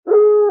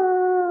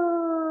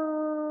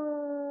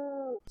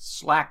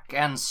Slack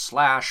and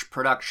Slash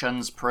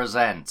Productions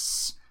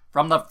presents,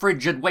 from the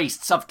frigid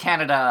wastes of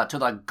Canada to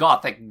the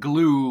gothic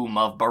gloom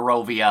of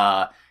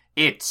Barovia,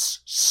 it's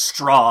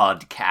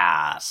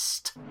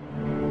Strahdcast.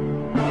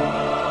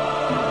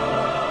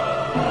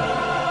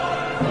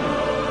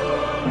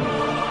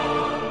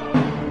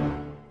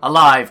 A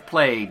live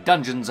play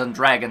Dungeons &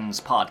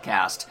 Dragons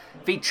podcast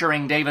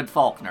featuring David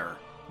Faulkner,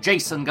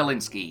 Jason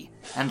Galinsky,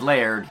 and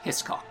Laird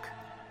Hiscock,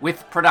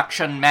 with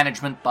production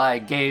management by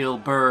Gail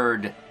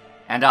Bird,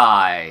 and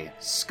I,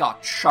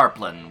 Scott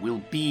Sharplin,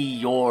 will be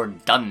your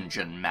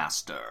Dungeon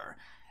Master,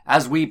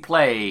 as we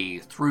play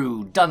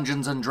through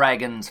Dungeons &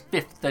 Dragons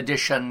 5th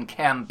edition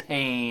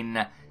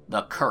campaign,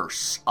 The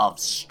Curse of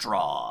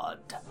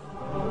Strahd.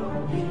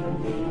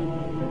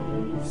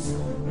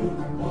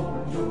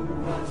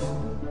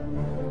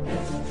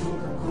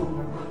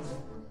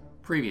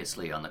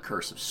 Previously on The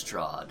Curse of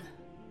Strahd.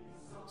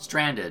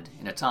 Stranded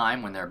in a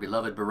time when their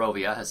beloved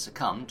Barovia has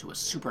succumbed to a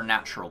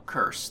supernatural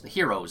curse, the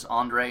heroes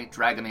Andre,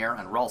 Dragomir,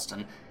 and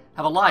Ralston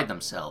have allied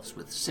themselves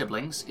with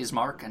siblings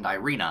Ismark and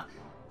Irina,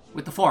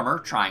 with the former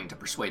trying to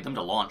persuade them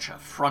to launch a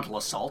frontal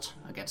assault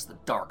against the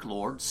Dark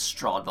Lord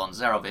Strahd von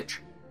Zarovich,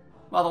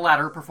 while the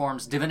latter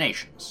performs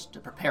divinations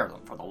to prepare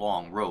them for the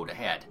long road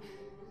ahead.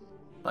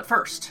 But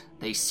first,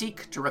 they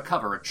seek to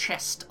recover a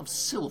chest of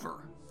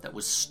silver that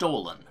was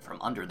stolen from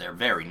under their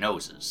very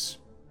noses.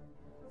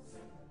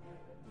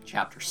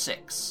 Chapter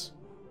 6.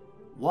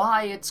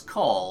 Why It's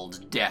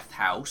Called Death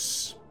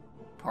House,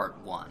 Part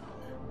 1.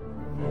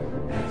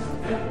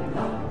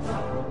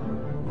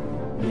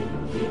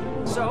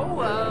 So,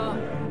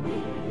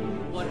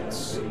 what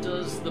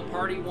does the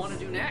party want to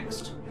do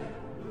next?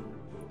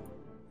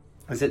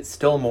 Is it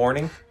still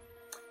morning?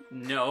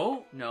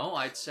 No,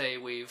 I'd say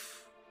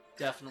we've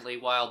definitely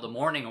whiled the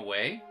morning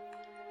away.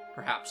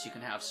 Perhaps you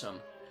can have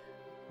some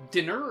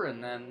dinner,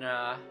 and then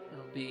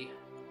it'll be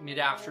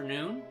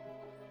mid-afternoon.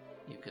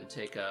 You can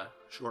take a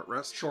short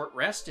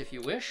rest if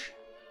you wish.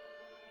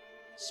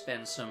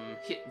 Spend some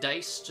hit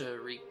dice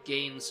to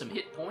regain some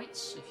hit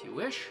points if you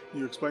wish.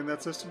 You explain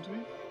that system to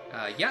me?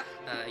 You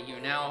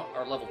now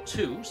are level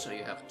 2, so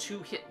you have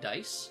 2 hit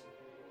dice.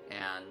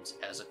 And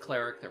as a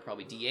cleric, they're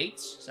probably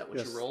d8s. Is that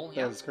what you roll?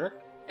 That is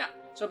correct. Yeah,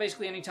 so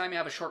basically anytime you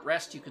have a short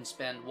rest, you can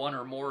spend 1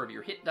 or more of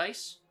your hit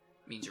dice.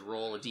 It means you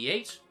roll a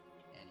d8,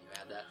 and you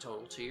add that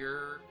total to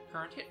your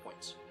current hit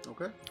points.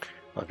 Okay.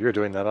 Well, if you're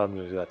doing that, I'm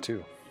going to do that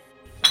too.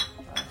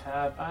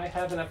 I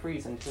have enough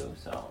reason to,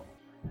 so...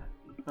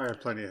 I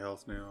have plenty of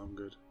health now, I'm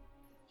good.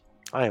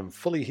 I am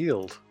fully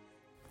healed.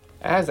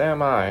 As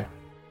am I.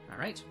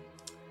 Alright.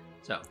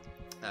 So,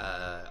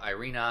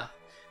 Irina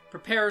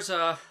prepares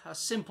a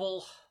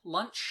simple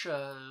lunch,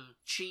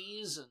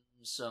 cheese and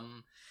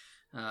some,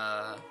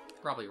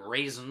 probably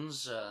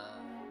raisins,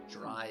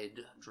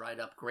 dried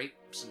up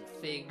grapes and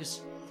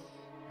figs,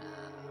 a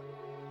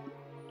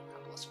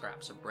couple of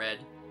scraps of bread,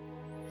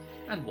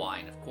 and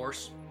wine, of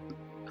course.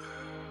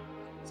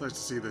 It's nice to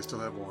see they still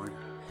have wine.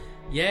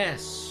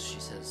 Yes, she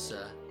says,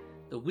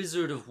 the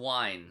Wizard of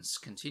Wines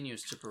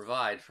continues to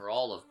provide for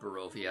all of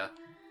Barovia.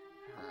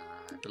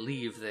 I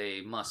believe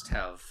they must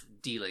have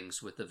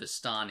dealings with the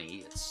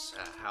Vistani. It's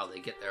how they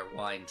get their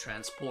wine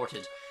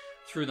transported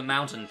through the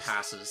mountain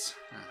passes.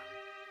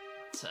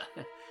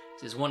 It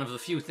is one of the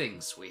few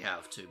things we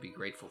have to be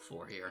grateful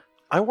for here.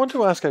 I want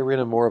to ask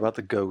Irina more about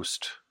the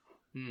ghost.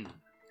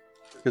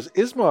 Because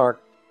Ismark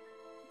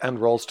and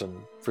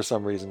Ralston, for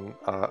some reason,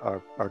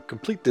 are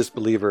complete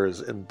disbelievers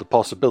in the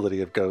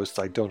possibility of ghosts.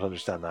 I don't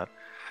understand that.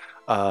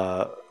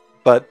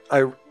 But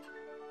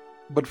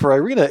for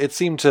Irina, it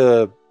seemed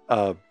to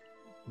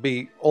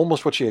be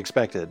almost what she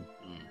expected.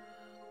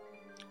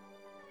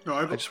 No,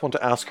 I just want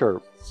to ask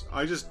her.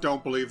 I just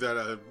don't believe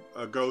that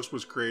a ghost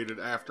was created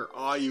after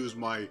I used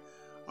my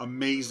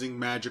amazing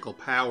magical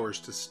powers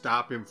to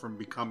stop him from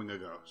becoming a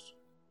ghost.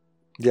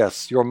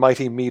 Yes, your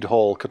mighty mead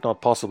hole could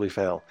not possibly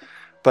fail.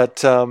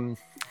 But,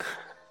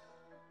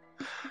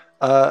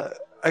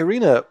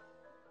 Irina,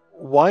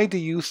 why do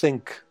you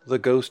think the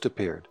ghost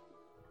appeared?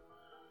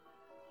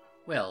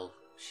 Well,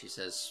 she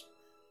says,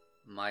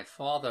 my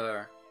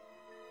father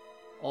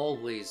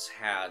always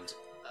had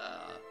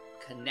a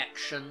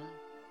connection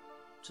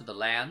to the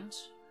land,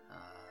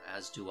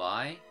 as do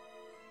I.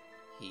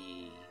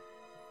 He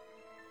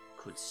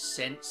could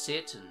sense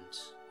it and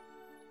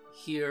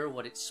hear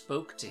what it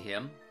spoke to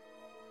him.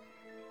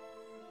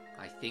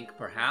 I think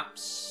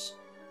perhaps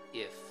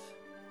if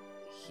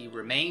he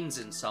remains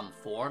in some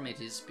form,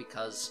 it is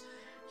because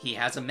he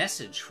has a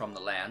message from the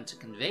land to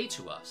convey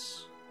to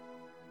us.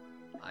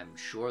 I'm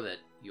sure that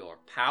your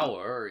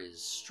power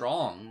is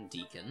strong,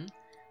 Deacon,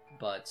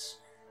 but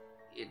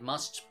it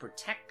must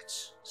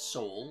protect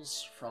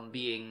souls from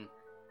being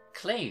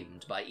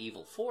claimed by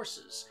evil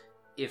forces.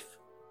 If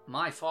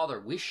my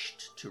father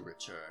wished to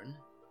return,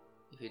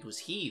 if it was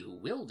he who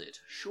willed it,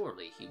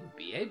 surely he would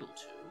be able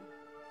to.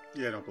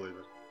 Yeah, I don't believe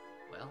it.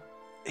 Well,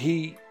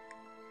 he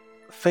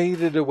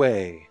faded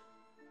away.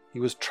 He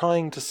was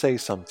trying to say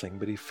something,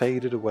 but he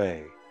faded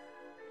away.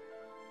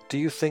 Do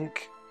you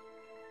think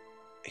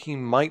he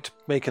might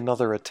make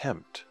another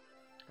attempt?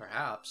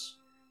 perhaps.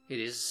 It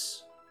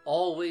is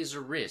always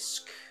a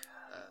risk.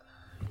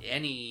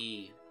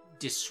 Any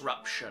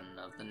disruption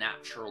of the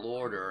natural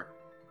order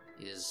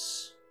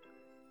is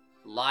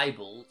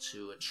liable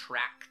to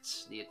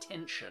attract the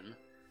attention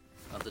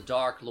of the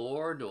Dark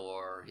Lord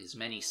or his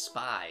many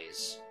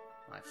spies.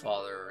 My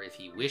father, if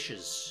he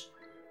wishes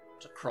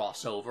to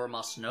cross over,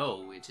 must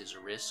know it is a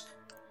risk,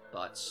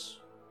 but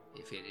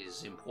if it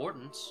is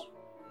important,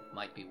 it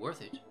might be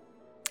worth it.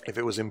 If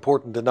it was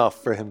important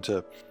enough for him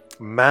to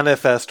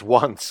manifest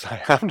once, I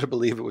have to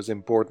believe it was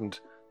important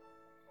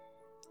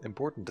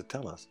to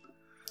tell us.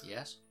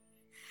 Yes.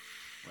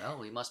 Well,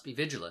 we must be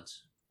vigilant.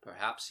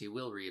 Perhaps he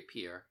will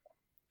reappear.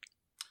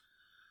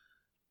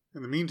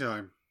 In the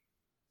meantime,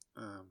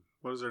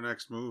 what is our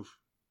next move?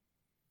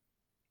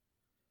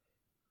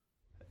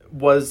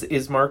 Was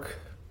Ismark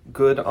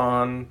good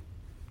on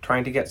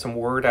trying to get some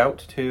word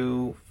out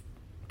to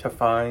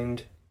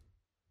find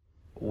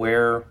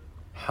where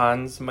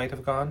Hans might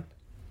have gone?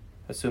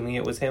 Assuming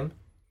it was him?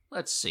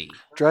 Let's see.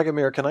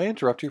 Dragomir, can I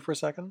interrupt you for a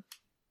second?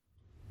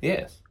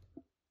 Yes.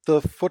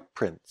 The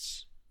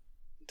footprints,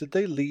 did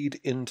they lead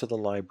into the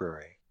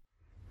library?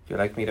 Do you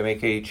like me to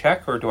make a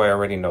check, or do I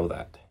already know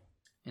that?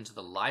 Into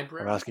the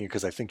library? I'm asking you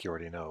because I think you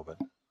already know, but...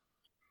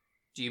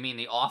 Do you mean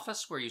the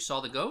office where you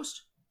saw the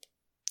ghost?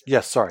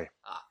 Yes, sorry.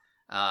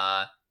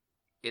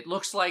 It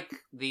looks like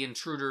the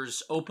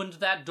intruders opened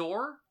that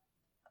door,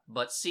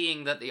 but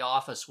seeing that the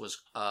office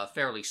was a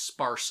fairly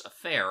sparse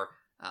affair,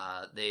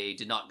 they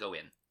did not go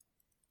in.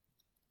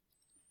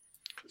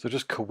 So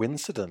just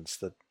coincidence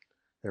that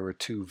there were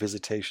two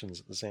visitations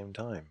at the same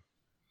time.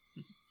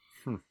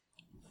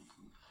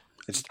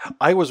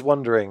 I was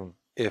wondering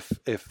if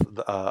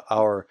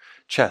our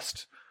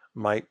chest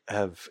might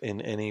have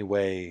in any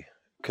way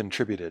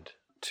contributed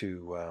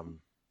to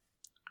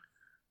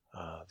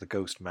the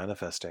ghost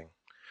manifesting,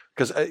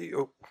 because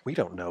we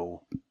don't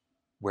know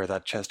where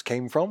that chest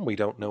came from. We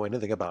don't know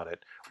anything about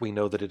it. We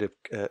know that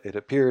it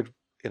appeared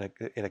in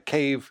a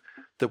cave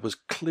that was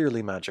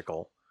clearly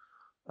magical,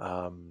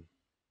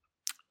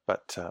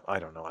 but I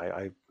don't know.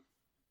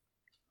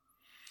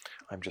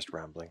 I'm just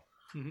rambling.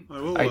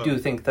 I do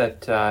think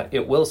that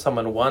it will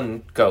summon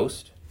one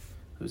ghost,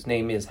 whose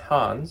name is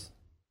Hans,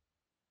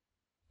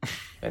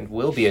 and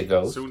will be a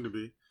ghost. Soon to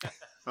be.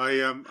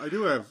 I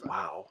do have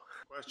Wow.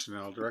 a question.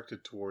 I'll direct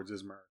it towards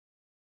Ismark.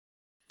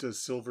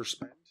 Does silver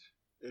spend?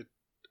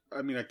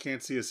 I mean, I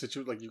can't see a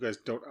situation like you guys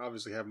don't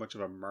obviously have much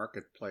of a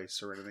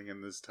marketplace or anything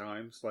in this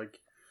times. Like,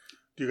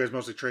 do you guys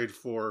mostly trade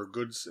for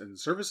goods and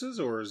services,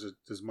 or is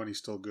money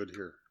still good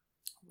here?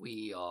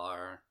 We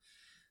are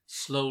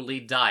slowly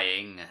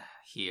dying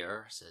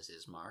here, says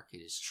Ismark. It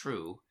is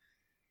true,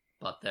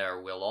 but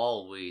there will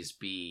always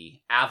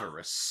be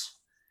avarice,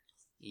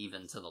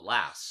 even to the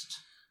last.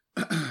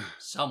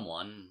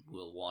 Someone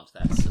will want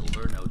that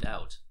silver, no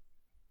doubt.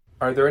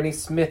 Are there any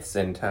smiths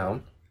in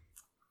town?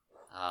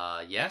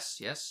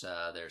 Yes.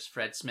 There's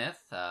Fred Smith.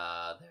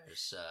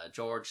 There's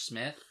George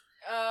Smith.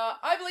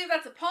 I believe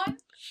that's a pun.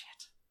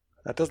 Shit.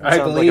 That doesn't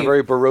sound like a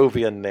very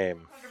Barovian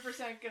name.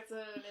 100% gets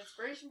an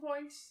inspiration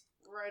point.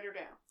 Write her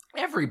down.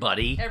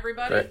 Everybody.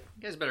 Right.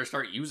 You guys better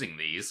start using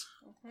these.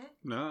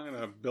 Mm-hmm. No, I'm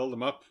gonna build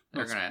them up.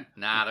 They're gonna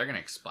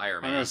expire,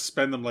 man. I'm gonna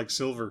spend them like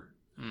silver.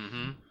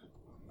 Mm-hmm.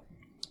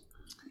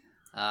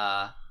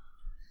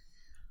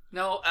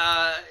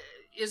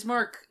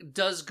 Ismark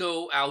does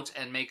go out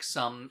and make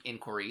some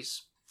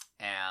inquiries,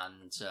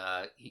 and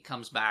he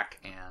comes back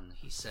and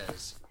he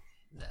says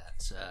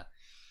that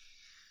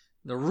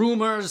the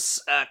rumors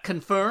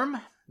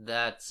confirm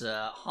that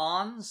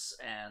Hans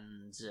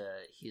and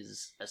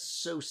his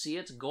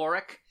associate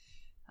Gorik,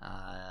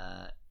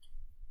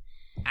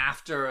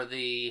 after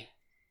the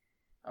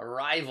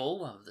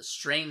arrival of the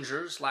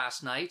strangers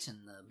last night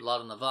in the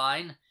Blood on the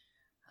Vine,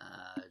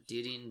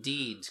 did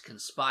indeed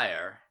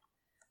conspire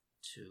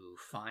to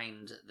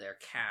find their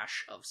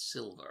cache of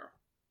silver.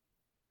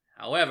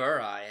 However,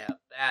 I have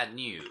bad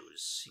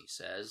news, he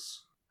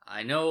says.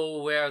 I know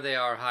where they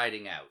are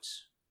hiding out,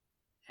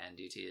 and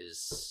it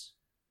is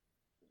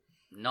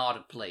not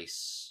a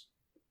place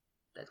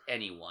that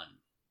anyone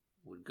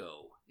would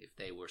go if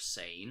they were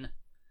sane.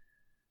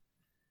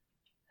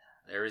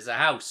 There is a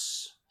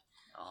house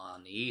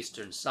on the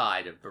eastern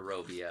side of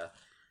Barovia.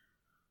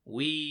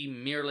 We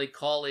merely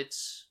call it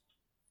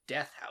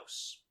Death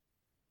House.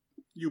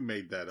 You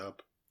made that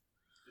up.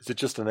 Is it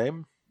just a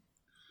name?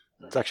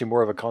 It's actually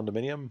more of a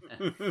condominium.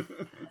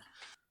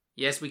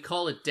 Yes, we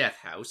call it Death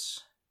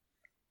House.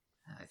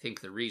 I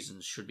think the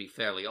reasons should be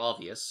fairly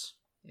obvious.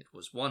 It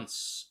was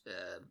once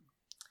the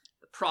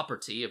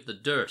property of the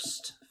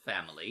Durst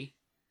family.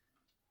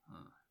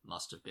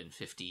 Must have been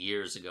 50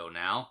 years ago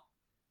now.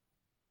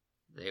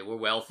 They were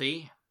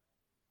wealthy.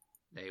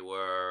 They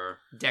were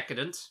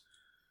decadent.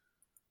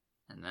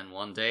 And then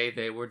one day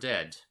they were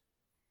dead.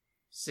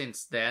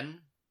 Since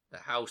then, the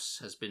house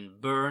has been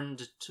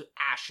burned to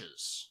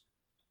ashes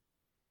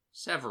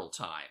several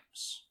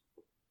times.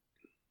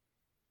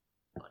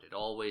 But it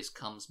always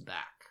comes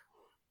back.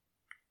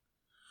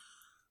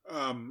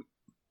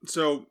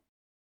 So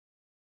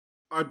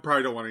I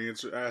probably don't want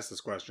to ask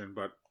this question,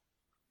 but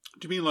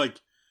do you mean like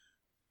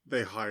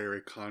they hire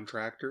a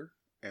contractor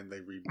and they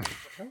rebuild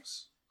the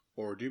house?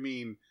 Or do you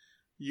mean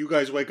you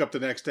guys wake up the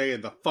next day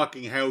and the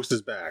fucking house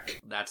is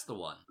back? That's the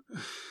one.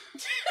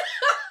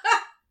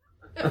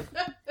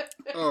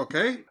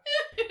 Okay.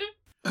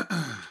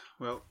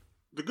 Well,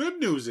 the good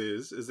news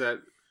is that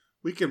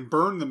we can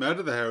burn them out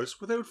of the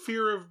house without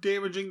fear of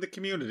damaging the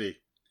community.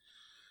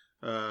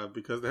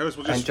 Because the house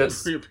will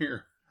just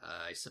reappear.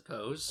 I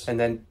suppose. And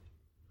then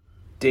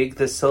dig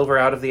the silver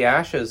out of the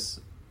ashes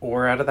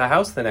or out of the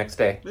house the next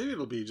day. Maybe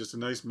it'll be just a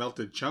nice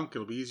melted chunk.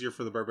 It'll be easier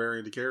for the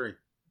barbarian to carry.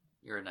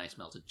 You're a nice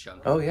melted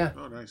chunk. Oh, yeah.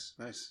 Oh, nice.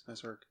 Nice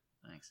work.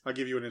 Thanks. I'll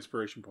give you an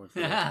inspiration point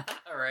for that.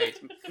 All right.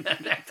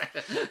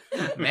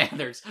 Man,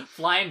 there's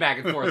flying back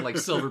and forth like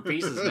silver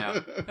pieces now.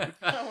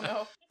 Oh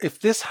no. If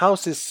this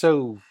house is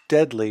so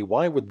deadly,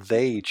 why would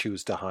they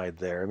choose to hide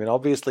there? I mean,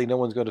 obviously no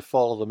one's going to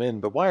follow them in,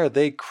 but why are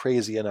they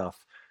crazy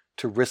enough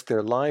to risk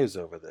their lives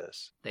over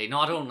this? They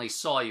not only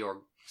saw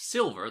your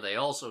silver, they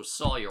also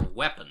saw your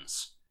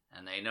weapons.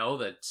 And they know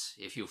that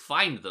if you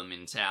find them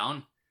in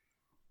town,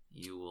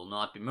 you will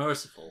not be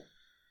merciful.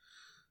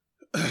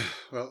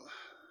 Well,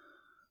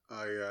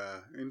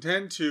 I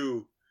intend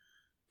to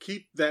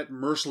keep that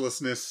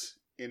mercilessness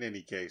in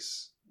any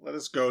case. Let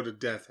us go to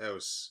Death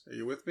House. Are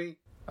you with me?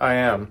 I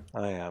am.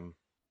 I am.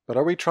 But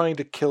are we trying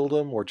to kill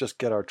them or just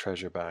get our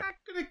treasure I'm back? not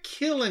gonna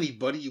kill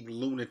anybody, you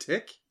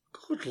lunatic.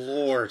 Good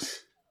lord.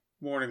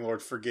 Morning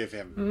Lord, forgive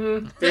him.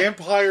 Mm-hmm.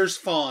 Vampires,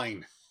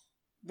 fine.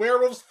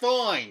 Werewolves,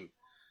 fine.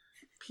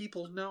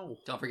 People, no.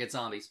 Don't forget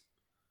zombies.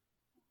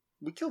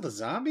 We killed a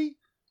zombie?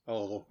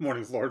 Oh,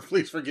 Morning Lord,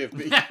 please forgive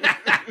me.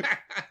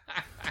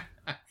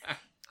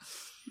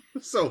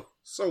 So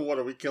what,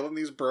 are we killing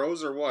these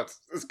bros or what?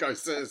 This guy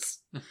says.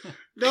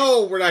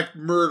 No, we're not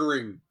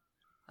murdering.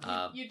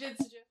 You did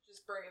suggest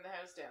just burning the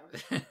house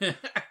down.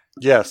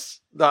 Yes.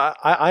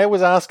 I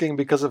was asking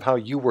because of how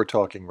you were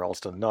talking,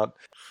 Ralston, not...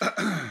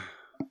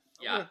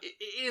 Yeah,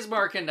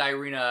 Ismark and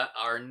Irina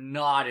are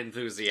not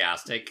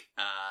enthusiastic.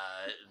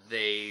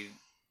 They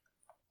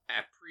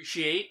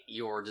appreciate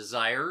your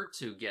desire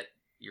to get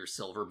your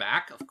silver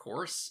back, of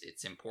course.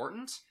 It's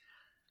important.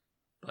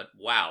 But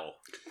wow.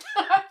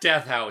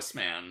 Death House,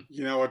 man.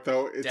 You know what,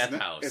 though?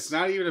 House. It's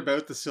not even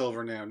about the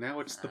silver now. Now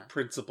it's the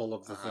principle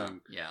of the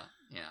thing. Yeah.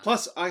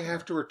 Plus, I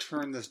have to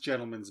return this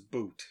gentleman's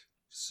boot.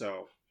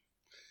 So,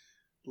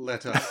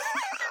 let us...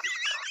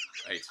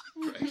 Right.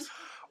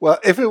 Well,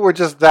 if it were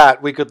just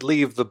that, we could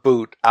leave the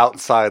boot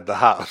outside the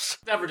house.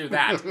 Never do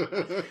that.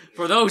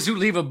 For those who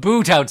leave a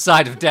boot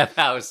outside of Death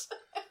House.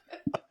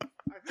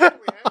 I think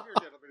what we have here,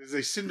 gentlemen, is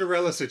a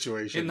Cinderella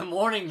situation. In the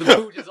morning, the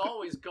boot is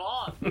always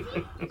gone.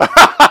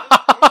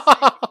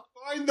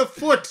 Find the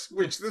foot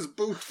which this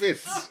boot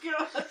fits. Oh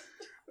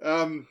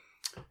god.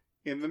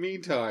 In the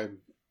meantime,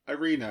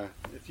 Irina,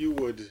 if you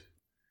would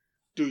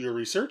do your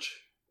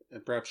research,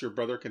 and perhaps your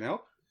brother can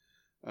help,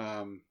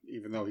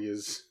 even though he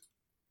is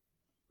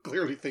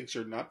clearly thinks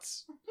you're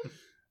nuts,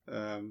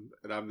 and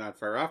I'm not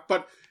far off.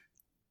 But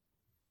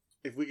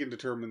if we can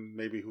determine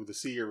maybe who the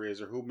seer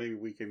is, or who maybe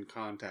we can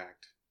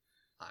contact,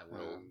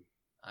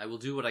 I will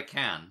do what I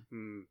can.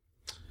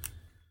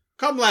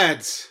 Come,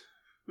 lads.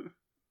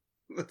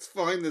 Let's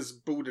find this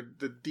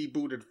the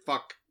debooted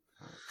fuck.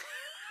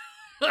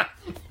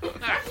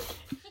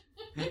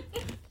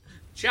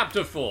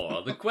 Chapter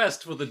 4, The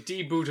Quest for the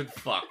Debooted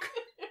Fuck.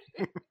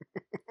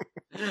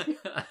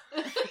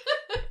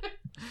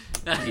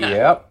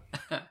 Yep.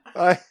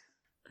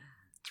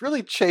 It's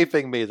really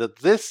chafing me that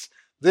this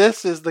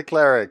is the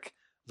cleric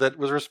that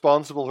was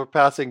responsible for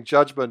passing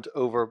judgment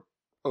over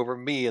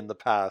me in the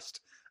past.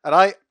 And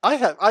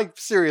I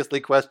seriously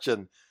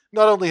question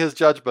not only his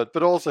judgment,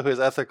 but also his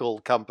ethical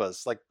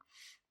compass. Like,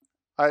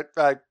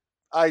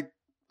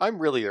 I'm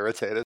really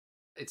irritated.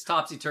 It's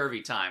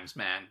topsy-turvy times,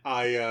 man.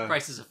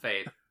 Crisis of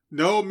faith.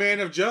 No man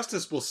of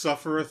justice will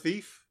suffer a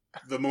thief.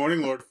 The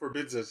Morning Lord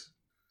forbids it.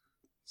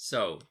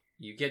 So,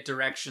 you get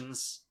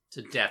directions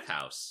to Death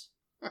House.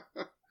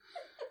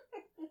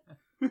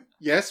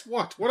 Yes,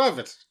 what? What of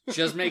it?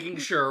 Just making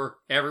sure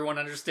everyone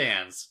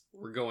understands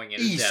we're going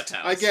into East. Death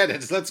House. I get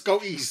it. Let's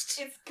go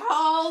east. It's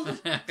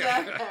called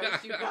Death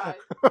House, you guys.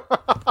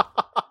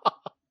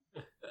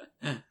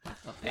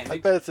 I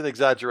bet it's an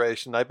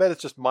exaggeration. I bet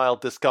it's just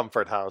mild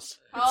discomfort house.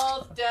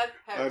 Called Death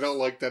House. I don't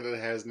like that it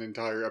has an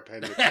entire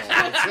appendix all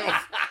to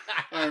itself.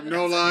 I'm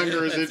no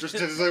longer as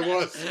interested as I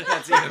was.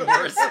 That's even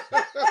worse.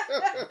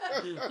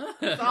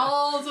 That's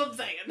all I'm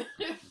saying.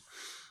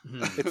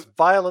 It's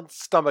violent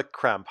stomach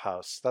cramp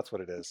house. That's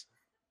what it is.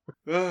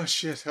 Oh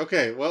shit.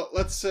 Okay, well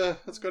let's go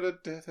to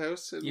Death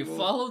House. And You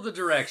follow the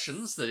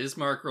directions that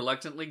Ismark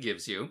reluctantly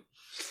gives you.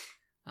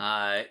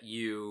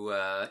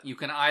 You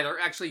can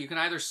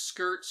either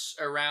skirt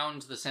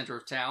around the center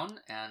of town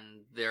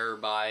and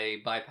thereby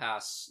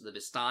bypass the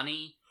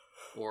Vistani,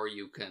 or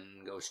you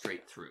can go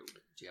straight through.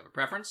 Do you have a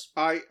preference?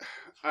 I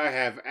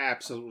have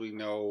absolutely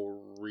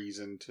no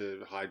reason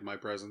to hide my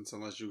presence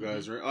unless you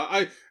guys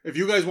are. If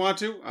you guys want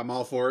to, I'm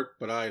all for it,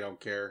 but I don't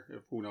care.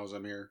 Who knows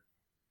I'm here.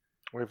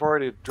 We've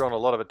already drawn a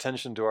lot of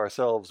attention to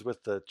ourselves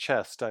with the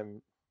chest.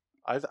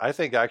 I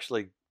think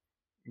actually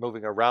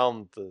moving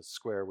around the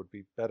square would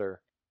be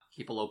better.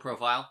 Keep a low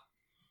profile.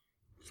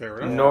 Fair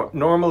enough.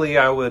 Normally,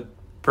 I would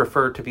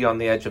prefer to be on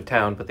the edge of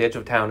town, but the edge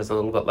of town is a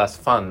little bit less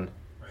fun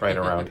right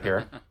around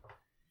here.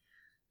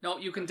 No,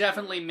 you can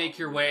definitely make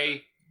your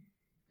way.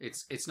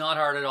 It's not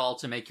hard at all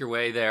to make your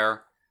way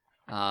there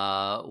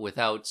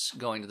without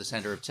going to the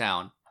center of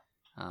town.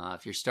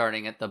 If you're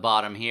starting at the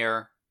bottom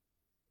here,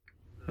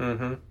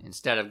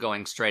 instead of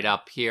going straight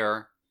up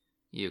here,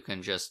 you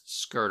can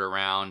just skirt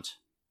around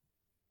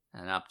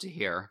and up to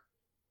here.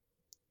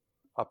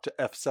 Up to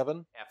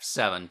F7?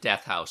 F7,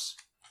 Death House.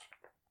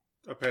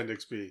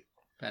 Appendix B.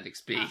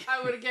 Appendix B.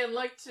 I would again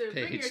like to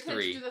bring Page your attention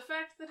 3. to the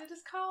fact that it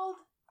is called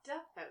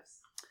Death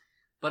House.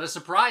 But a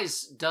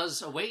surprise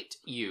does await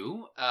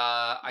you.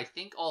 I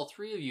think all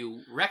three of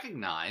you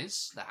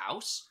recognize the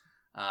house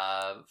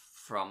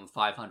from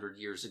 500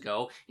 years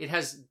ago. It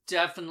has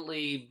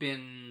definitely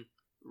been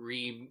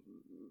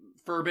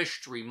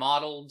refurbished,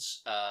 remodeled.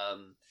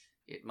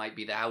 It might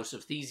be the House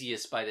of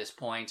Theseus by this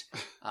point,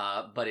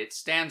 but it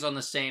stands on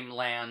the same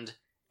land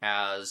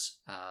as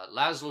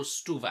Laszlo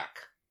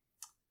Stuvak,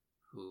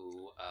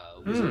 who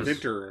was a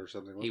vintner or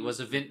something. He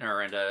was a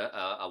vintner and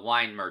a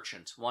wine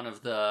merchant. One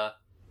of the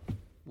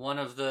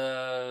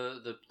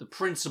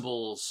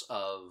principals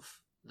of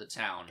the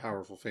town.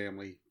 Powerful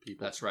family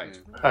people. That's right.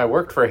 Yeah. I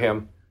worked for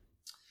him.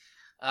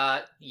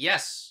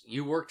 Yes,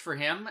 you worked for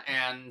him,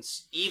 and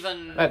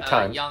even At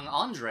times. young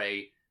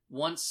Andre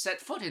once set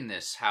foot in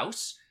this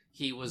house.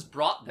 He was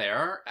brought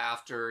there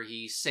after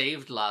he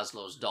saved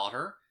Laszlo's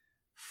daughter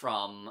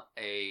from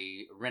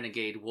a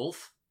renegade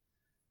wolf.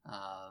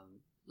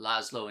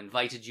 Laszlo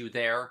invited you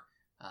there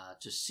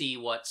to see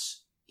what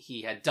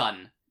he had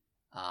done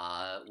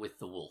with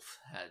the wolf,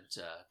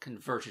 had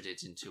converted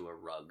it into a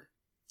rug.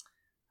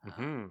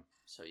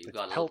 So you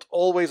got Pelt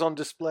always on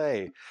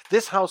display.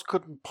 This house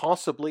couldn't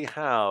possibly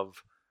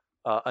have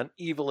an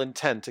evil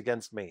intent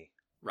against me.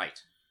 Right.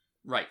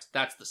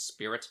 That's the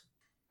spirit.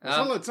 It's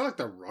not like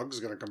the rug's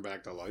going to come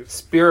back to life.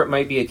 Spirit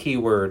might be a key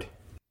word.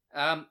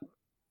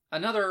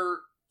 Another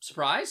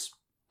surprise,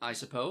 I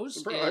suppose,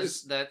 Surprise.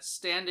 is that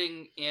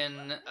standing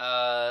in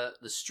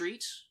the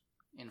street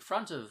in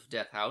front of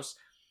Death House,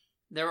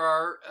 there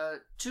are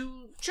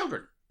two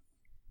children.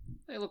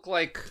 They look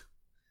like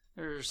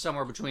they're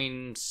somewhere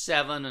between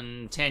 7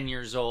 and 10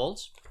 years old.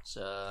 It's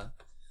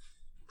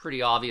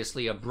pretty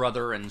obviously a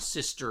brother and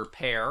sister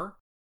pair.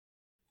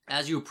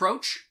 As you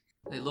approach,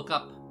 they look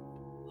up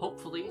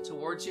hopefully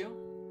towards you.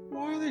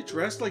 Why are they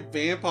dressed like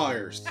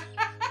vampires?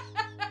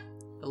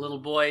 The little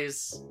boy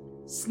is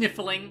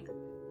sniffling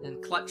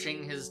and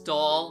clutching his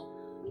doll,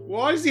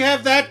 Why does he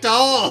have that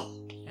doll?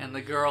 and the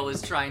girl is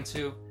trying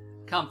to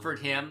comfort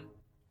him,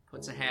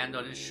 puts a hand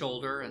on his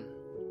shoulder,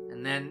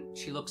 and then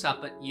she looks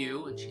up at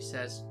you and she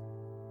says,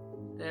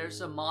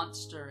 "There's a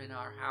monster in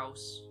our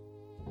house."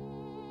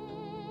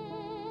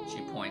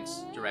 She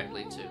points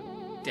directly to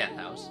Death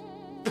House.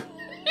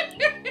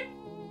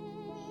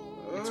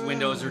 Its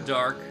windows are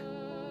dark.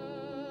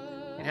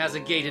 It has a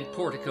gated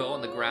portico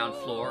on the ground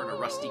floor and a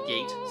rusty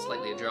gate,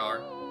 slightly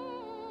ajar.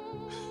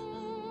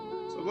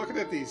 So looking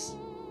at these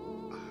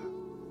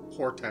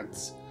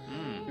portents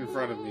in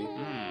front of me,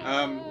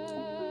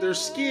 their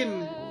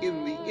skin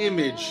in the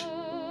image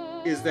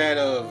is that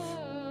of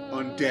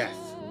undeath.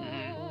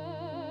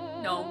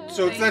 No.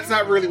 So that's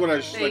not really what I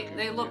was like.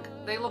 They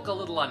look a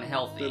little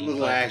unhealthy. A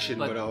little ashen,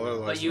 but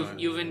otherwise But fine.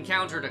 you've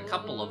encountered a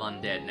couple of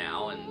undead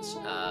now, and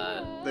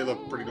They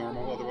look pretty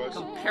normal otherwise.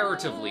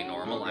 comparatively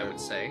normal, I Okay. would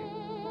say.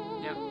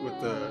 Yeah. With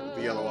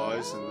the yellow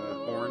eyes and the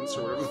horns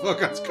or whatever the fuck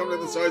that's coming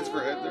to the sides of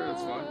her head there,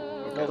 that's fine.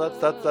 Okay. Well,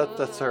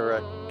 that's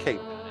her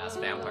cape. That's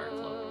vampire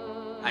cloak.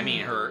 I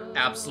mean, her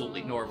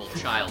absolutely normal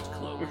child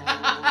cloak.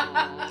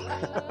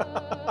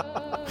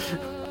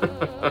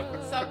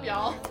 What's up,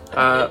 y'all?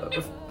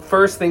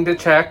 First thing to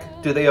check: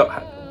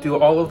 do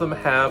all of them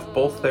have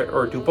both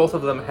do both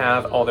of them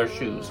have all their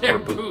shoes Their or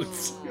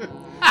boots? boots.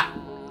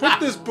 Put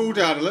this boot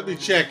on and let me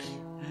check.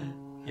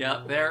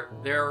 Yeah,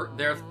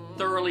 they're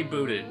thoroughly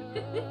booted.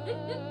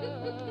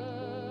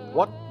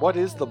 What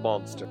is the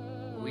monster?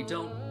 We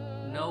don't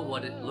know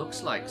what it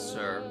looks like,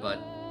 sir, but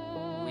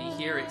we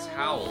hear its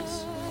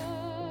howls.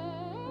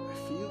 I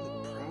feel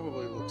it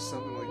probably looks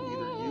something like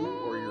either you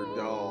or your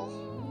doll.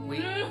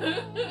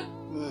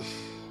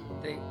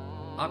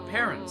 Our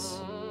parents,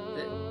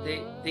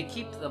 they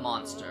keep the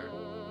monster.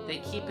 They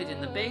keep it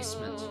in the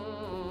basement.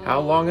 How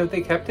long have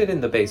they kept it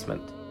in the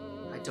basement?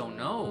 I don't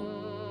know.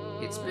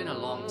 It's been a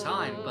long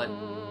time, but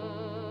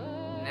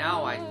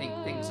now I think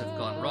things have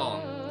gone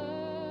wrong.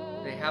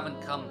 They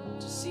haven't come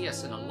to see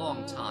us in a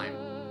long time.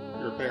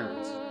 Your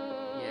parents.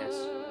 Yes.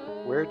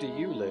 Where do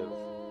you live?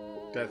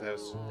 Death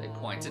House. They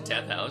point to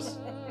Death House.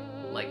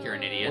 Like you're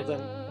an idiot.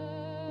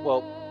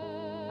 Well,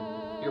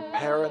 your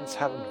parents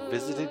haven't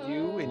visited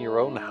you in your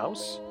own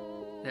house?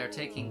 They're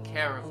taking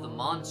care of the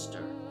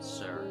monster,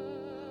 sir.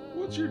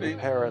 What's your name?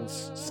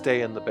 Parents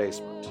stay in the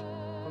basement.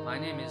 My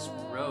name is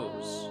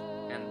Rose,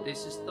 and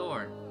this is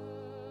Thorn.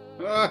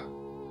 Ah,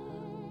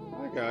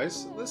 I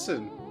guys,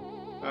 listen.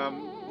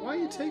 Why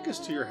don't you take us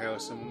to your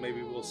house and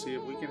maybe we'll see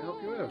if we can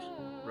help you out.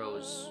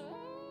 Rose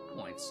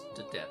points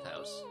to Death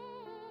House.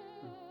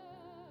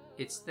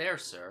 It's there,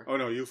 sir. Oh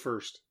no, you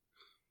first.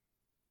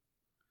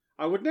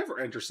 I would never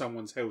enter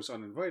someone's house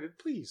uninvited.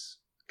 Please,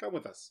 come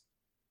with us.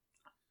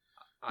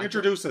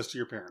 Introduce us to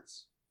your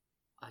parents.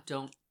 I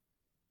don't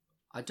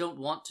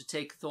want to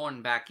take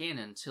Thorn back in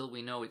until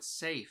we know it's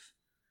safe.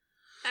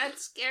 I'm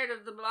scared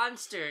of the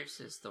monster,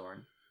 says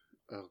Thorn.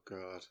 Oh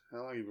God, how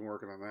long have you been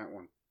working on that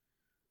one?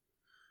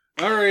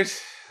 All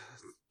right.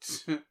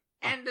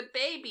 And the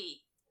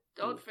baby.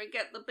 Don't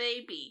forget the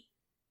baby.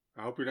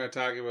 I hope you're not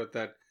talking about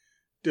that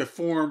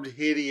deformed,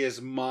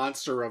 hideous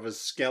monster of a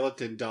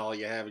skeleton doll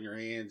you have in your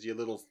hands, you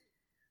little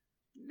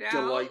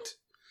delight.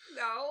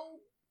 No.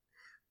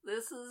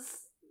 This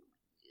is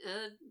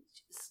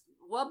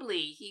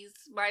Wubbly. He's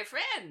my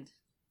friend.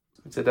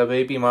 Is it a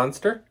baby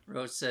monster?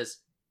 Rose says,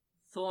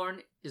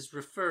 Thorn is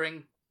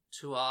referring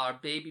to our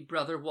baby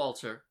brother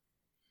Walter.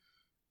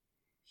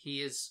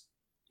 He is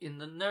in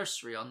the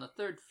nursery on the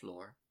 3rd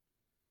floor.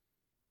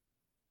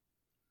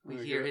 We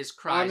hear his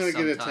cries I'm going to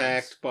get sometimes.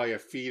 attacked by a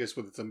fetus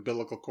with its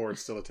umbilical cord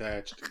still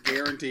attached.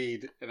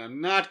 Guaranteed. And I'm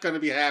not going to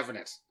be having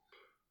it.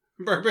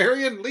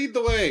 Barbarian, lead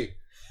the way.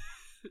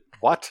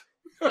 What?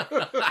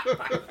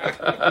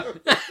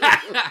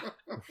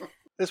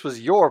 This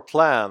was your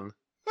plan.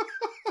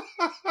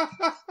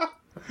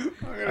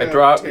 I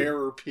draw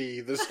terror pee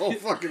this whole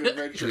fucking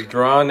adventure.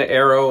 Draw an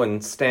arrow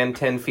and stand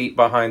 10 feet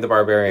behind the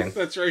barbarian.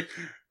 That's right.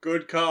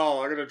 Good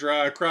call. I'm going to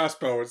draw a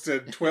crossbow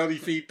instead 20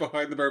 feet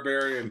behind the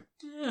barbarian.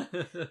 When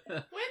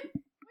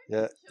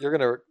Yeah, you're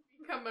gonna.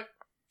 become a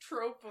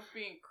trope of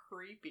being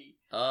creepy?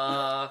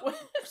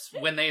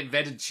 When they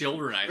invented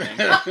children, I think.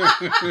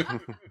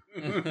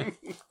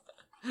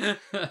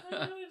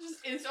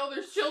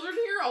 There's children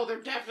here? Oh,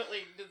 they're definitely...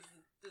 This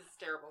is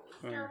terrible. This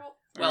is terrible.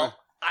 Well,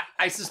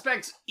 I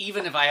suspect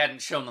even if I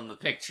hadn't shown them the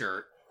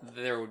picture,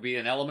 there would be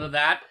an element of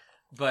that.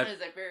 But That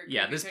is a very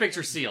yeah, creepy this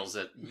picture seals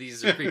it.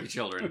 These are creepy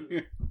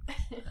children.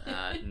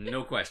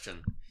 No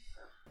question.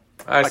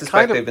 I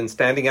suspect they've been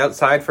standing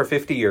outside for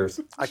 50 years.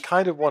 I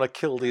kind of want to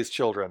kill these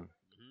children.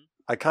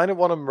 I kind of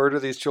want to murder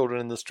these children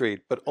in the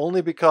street, but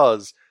only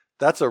because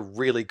that's a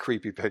really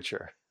creepy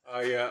picture.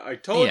 I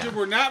told you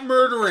we're not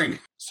murdering.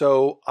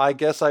 So I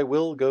guess I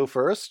will go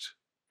first.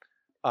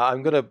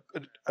 I'm gonna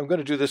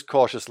do this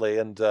cautiously,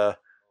 and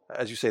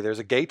as you say, there's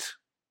a gate.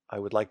 I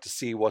would like to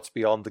see what's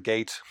beyond the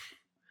gate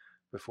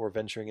before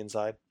venturing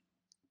inside.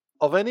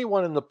 Of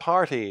anyone in the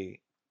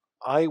party,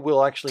 I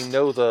will actually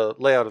know the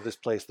layout of this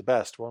place the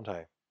best, won't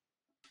I?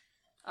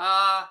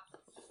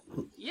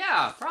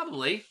 Yeah,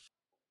 probably.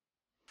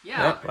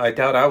 Yeah. I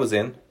doubt I was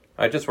in.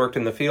 I just worked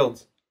in the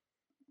fields.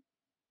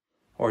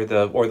 Or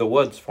the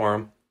woods for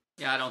him.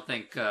 Yeah, I don't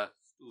think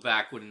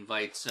Uvak would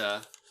invite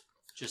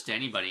just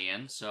anybody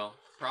in, so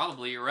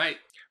probably you're right.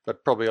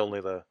 But probably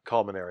only the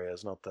common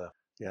areas, not the...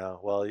 Yeah,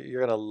 well,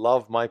 you're going to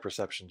love my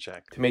perception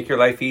check. To make your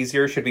life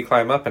easier, should we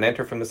climb up and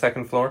enter from the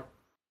 2nd floor?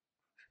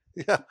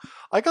 Yeah,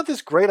 I got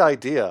this great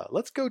idea.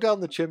 Let's go down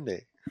the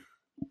chimney.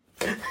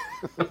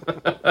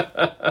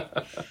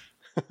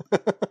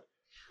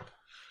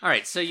 All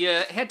right, so you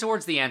head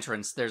towards the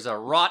entrance. There's a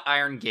wrought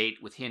iron gate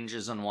with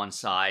hinges on one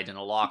side and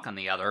a lock on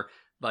the other,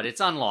 but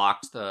it's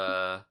unlocked.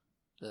 The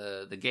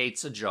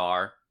gate's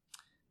ajar.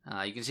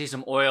 You can see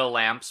some oil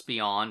lamps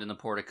beyond in the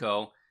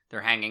portico.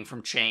 They're hanging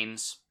from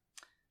chains.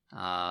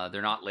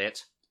 They're not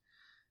lit.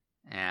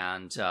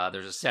 And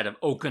there's a set of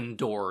oaken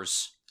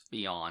doors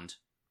beyond.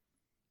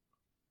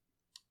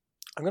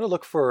 I'm going to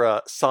look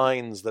for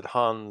signs that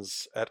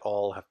Hans et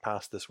al. Have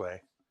passed this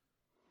way.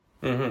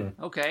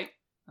 Mm-hmm.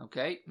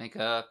 Okay, make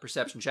a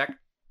perception check.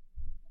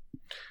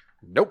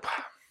 Nope.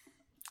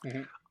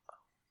 Mm-hmm.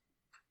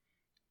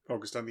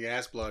 Focused on the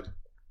ass blood.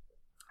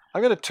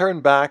 I'm going to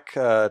turn back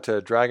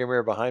to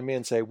Dragomir behind me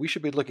and say we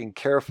should be looking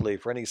carefully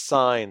for any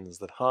signs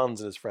that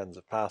Hans and his friends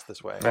have passed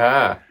this way.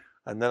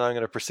 And then I'm going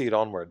to proceed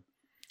onward.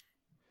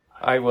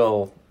 I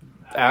will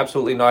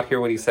absolutely not hear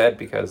what he said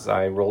because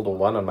I rolled a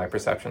 1 on my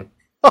perception.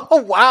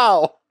 Oh,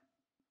 wow!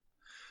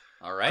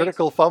 All right.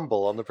 Critical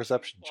fumble on the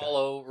perception check.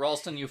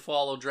 Ralston, you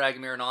follow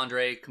Dragomir and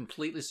Andre,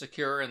 completely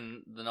secure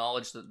in the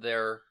knowledge that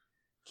they're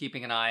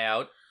keeping an eye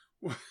out.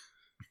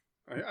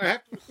 I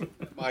have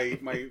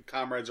my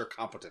comrades are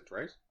competent,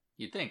 right?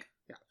 You'd think.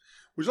 Yeah.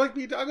 Would you like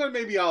me to...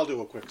 maybe I'll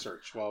do a quick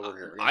search while we're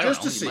here. I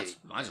just don't to know. see.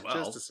 Might as well.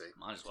 Just to see.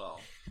 Might as well.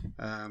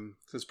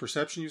 Says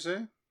perception, you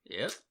say?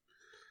 Yep.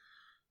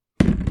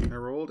 I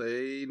rolled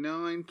a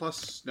 9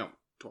 plus... No,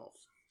 12.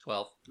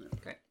 12. Yeah.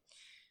 Okay.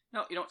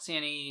 No, you don't see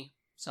any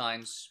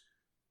signs.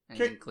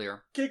 Anything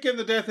clear. Kick in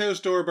the death house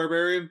door,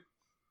 barbarian.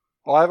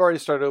 Oh, I've already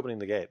started opening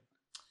the gate.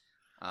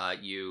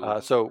 You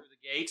so through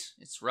the gate.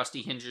 Its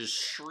rusty hinges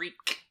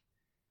shriek.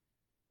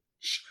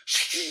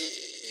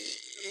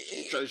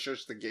 Try to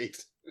shush the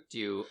gate. Do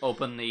you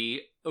open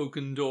the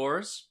oaken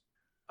doors?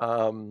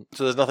 so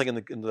there's nothing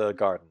in the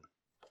garden.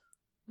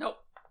 Nope.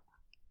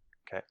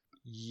 Okay.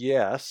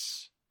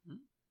 Yes.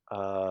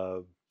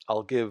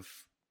 I'll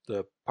give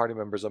the party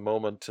members a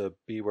moment to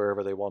be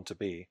wherever they want to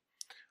be.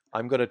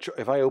 I'm going to,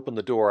 if I open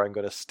the door, I'm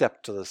going to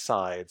step to the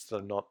side so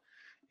that I'm not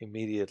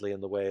immediately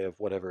in the way of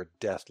whatever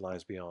death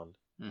lies beyond.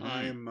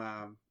 Mm-hmm.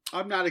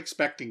 I'm not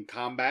expecting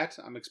combat.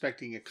 I'm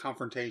expecting a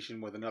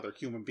confrontation with another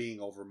human being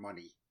over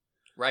money.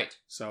 Right.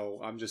 So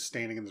I'm just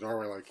standing in the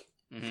doorway like,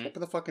 open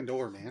the fucking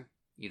door, man.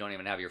 You don't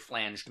even have your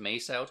flanged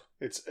mace out?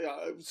 It's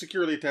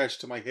securely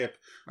attached to my hip.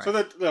 Right. So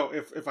that,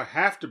 if I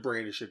have to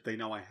brandish it, they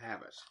know I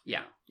have it.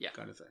 Yeah, yeah.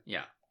 Kind of thing.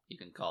 Yeah, you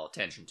can call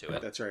attention to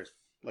it. That's right.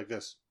 Like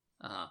this.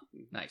 Uh-huh.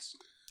 Nice.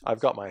 I've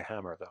got my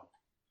hammer, though.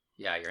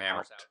 Yeah, your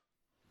hammer's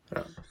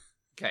out.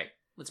 Okay,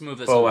 let's move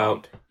this Bow along.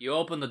 out. You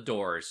open the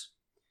doors.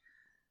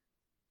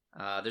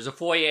 There's a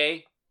foyer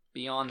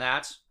beyond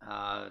that.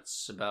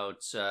 It's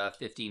about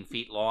 15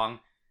 feet long.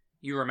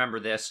 You remember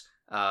this,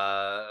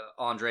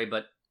 Andre,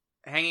 but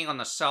hanging on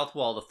the south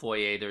wall of the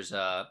foyer, there's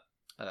a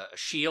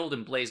shield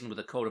emblazoned with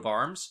a coat of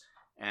arms,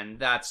 and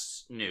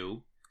that's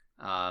new.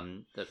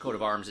 The coat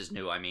of arms is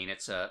new. I mean,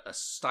 it's a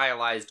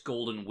stylized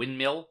golden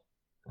windmill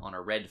on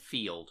a red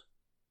field.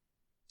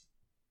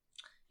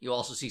 You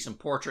also see some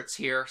portraits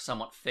here,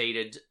 somewhat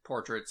faded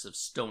portraits of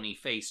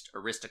stony-faced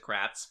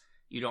aristocrats.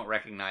 You don't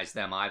recognize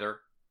them either.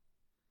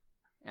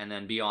 And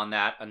then beyond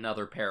that,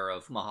 another pair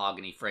of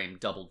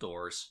mahogany-framed double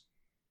doors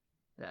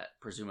that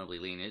presumably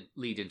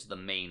lead into the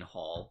main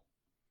hall.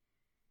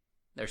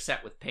 They're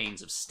set with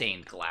panes of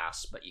stained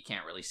glass, but you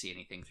can't really see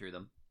anything through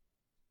them.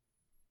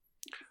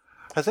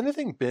 Has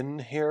anything been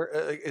here?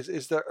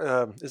 Is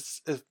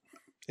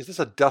this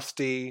a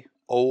dusty,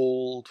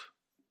 old,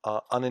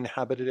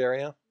 uninhabited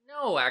area?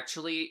 No,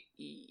 actually,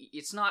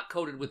 it's not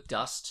coated with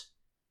dust.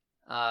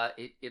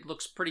 It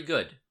looks pretty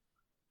good.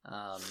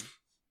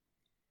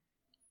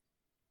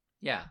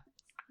 Yeah,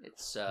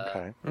 it's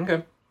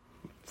Okay.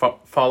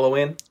 Follow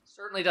in.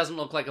 certainly doesn't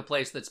look like a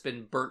place that's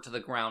been burnt to the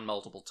ground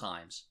multiple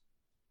times.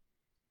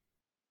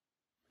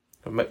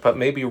 But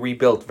maybe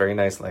rebuilt very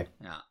nicely.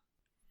 Yeah.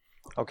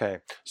 Okay,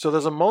 so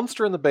there's a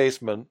monster in the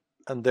basement,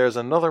 and there's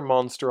another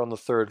monster on the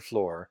third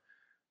floor.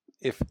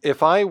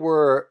 If I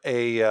were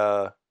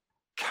a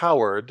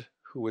coward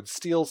who would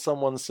steal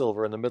someone's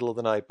silver in the middle of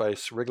the night by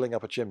wriggling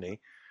up a chimney,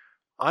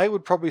 I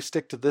would probably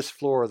stick to this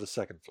floor or the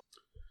second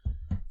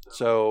floor.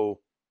 So,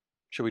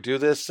 should we do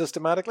this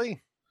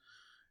systematically?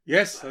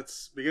 Yes,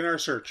 let's begin our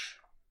search.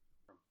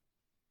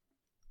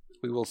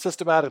 We will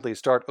systematically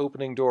start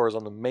opening doors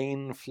on the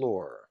main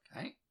floor.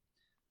 Okay.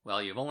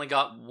 Well, you've only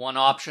got one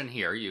option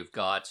here. You've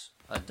got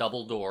a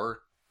double door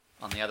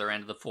on the other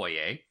end of the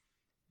foyer.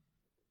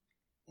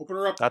 Open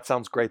her up. That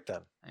sounds great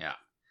then. Yeah.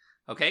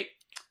 Okay.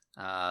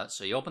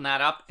 So you open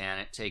that up, and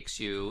it takes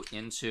you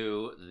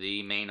into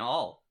the main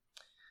hall.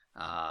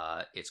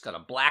 It's got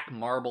a black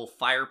marble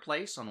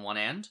fireplace on one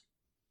end,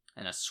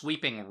 and a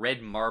sweeping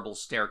red marble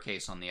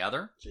staircase on the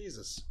other.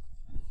 Jesus.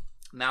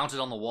 Mounted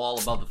on the wall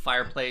above the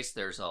fireplace,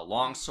 there's a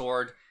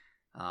longsword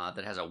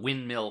that has a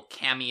windmill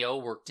cameo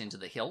worked into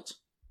the hilt.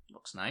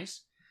 Looks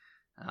nice.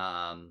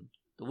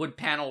 The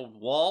wood-paneled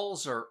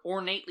walls are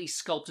ornately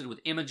sculpted with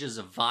images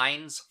of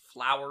vines,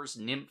 flowers,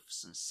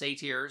 nymphs, and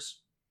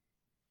satyrs.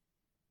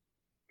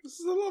 This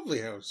is a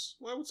lovely house.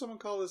 Why would someone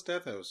call this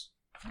Death House?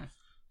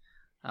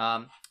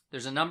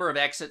 There's a number of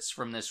exits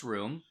from this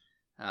room.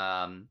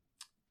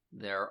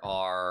 There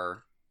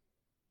are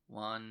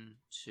 1,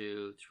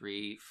 2,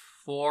 3,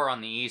 4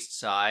 on the east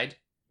side,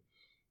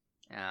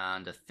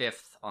 and a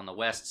 5th on the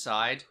west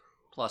side.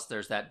 Plus,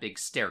 there's that big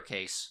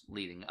staircase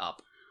leading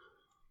up.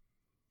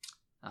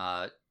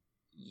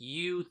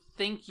 You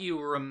think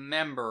you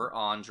remember,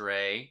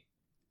 Andre,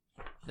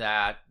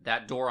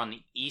 that door on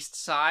the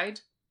east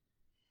side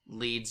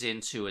leads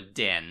into a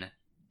den,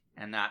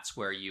 and that's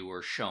where you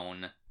were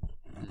shown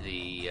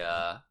the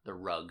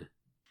rug.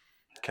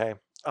 Okay.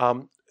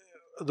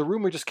 The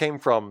room we just came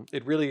from,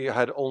 it really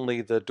had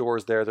only the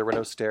doors there. There were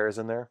no stairs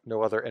in there,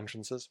 no other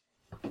entrances.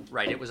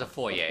 Right, it was a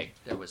foyer.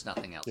 There was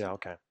nothing else. Yeah,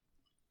 okay.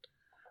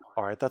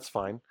 All right, that's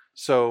fine.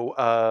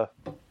 So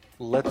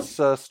let's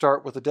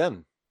start with the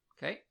den.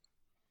 Okay.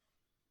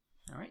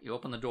 All right, you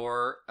open the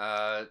door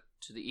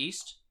to the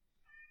east.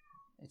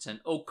 It's an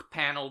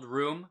oak-paneled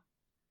room,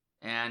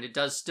 and it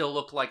does still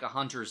look like a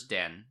hunter's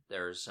den.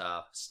 There's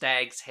a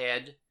stag's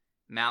head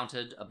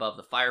mounted above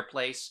the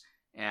fireplace,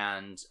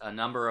 and a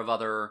number of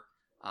other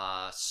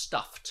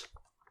stuffed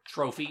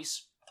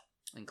trophies,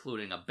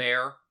 including a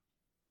bear.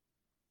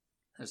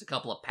 There's a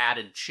couple of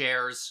padded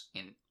chairs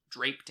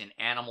draped in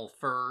animal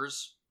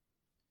furs.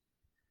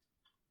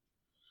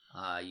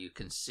 You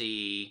can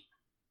see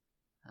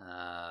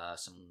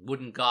some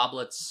wooden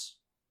goblets,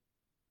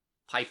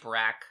 pipe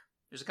rack.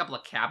 There's a couple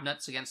of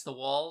cabinets against the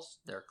walls.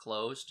 They're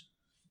closed.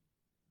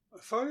 I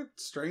find it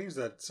strange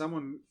that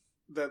someone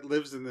that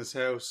lives in this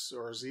house,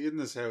 or is in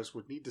this house,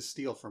 would need to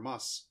steal from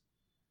us.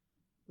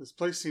 This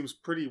place seems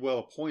pretty well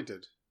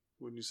appointed,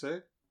 wouldn't you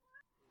say?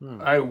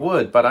 I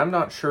would, but I'm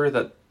not sure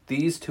that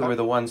these two are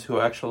the ones who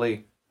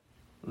actually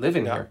live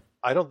in here.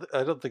 I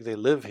don't think they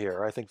live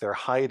here. I think they're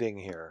hiding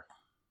here.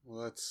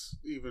 Well, that's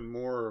even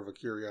more of a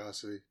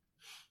curiosity.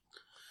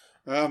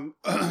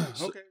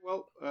 Okay,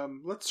 well,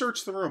 let's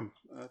search the room.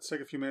 Let's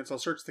take a few minutes. I'll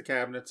search the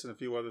cabinets and a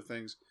few other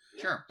things.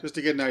 Sure. Just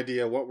to get an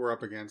idea what we're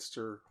up against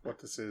or what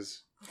this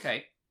is.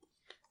 Okay.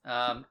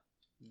 One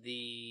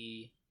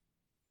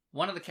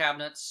of the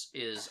cabinets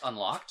is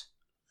unlocked.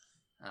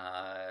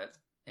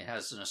 It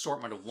has an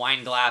assortment of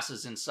wine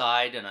glasses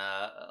inside and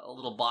a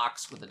little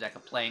box with a deck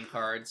of playing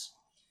cards.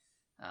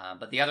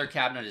 But the other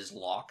cabinet is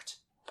locked.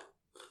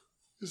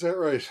 Is that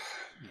right?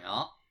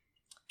 Yeah.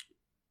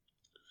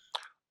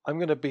 I'm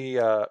going to be,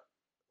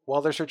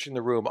 while they're searching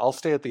the room, I'll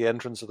stay at the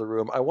entrance of the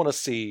room. I want to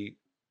see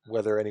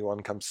whether anyone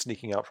comes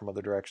sneaking out from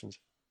other directions.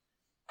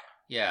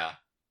 Yeah.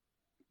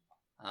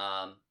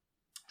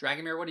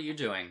 Dragomir, what are you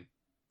doing?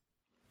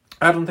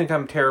 I don't think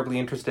I'm terribly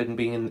interested in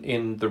being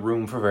in the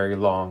room for very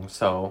long,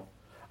 so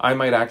I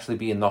might actually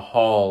be in the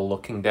hall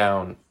looking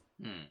down,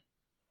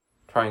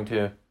 trying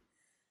to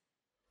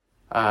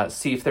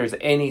see if there's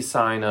any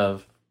sign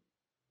of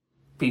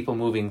people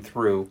moving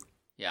through.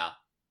 Yeah.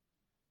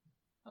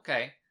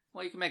 Okay.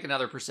 Well, you can make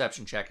another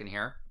perception check in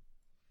here.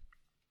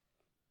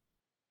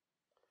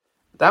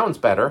 That one's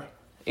better.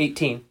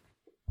 18.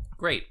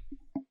 Great.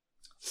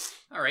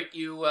 All right.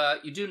 You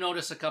do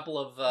notice a couple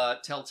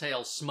of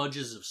telltale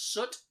smudges of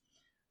soot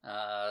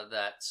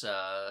that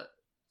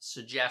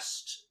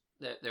suggest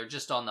that they're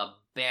just on the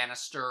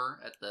banister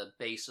at the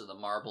base of the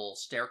marble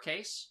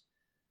staircase.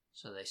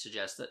 So they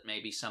suggest that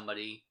maybe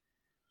somebody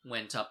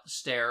went up the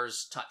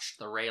stairs, touched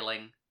the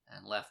railing,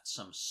 and left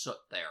some soot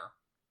there.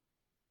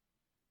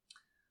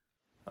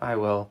 I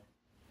will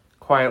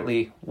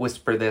quietly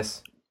whisper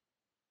this.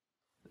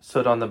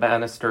 Soot on the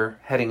banister,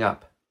 heading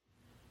up.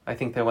 I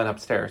think they went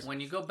upstairs. When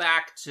you go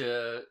back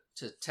to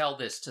tell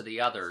this to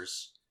the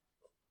others,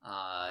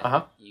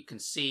 you can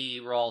see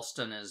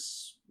Ralston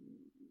is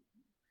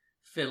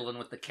fiddling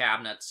with the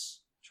cabinets,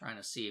 trying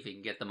to see if he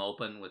can get them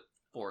open with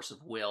force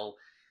of will,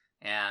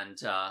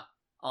 and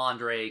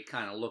Andre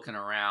kind of looking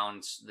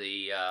around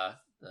the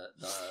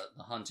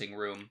hunting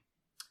room.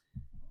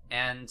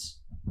 And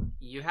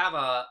you have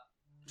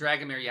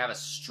Dragomir, you have a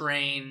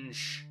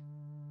strange,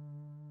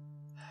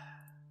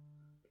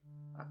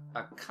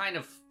 a kind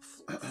of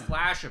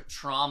flash of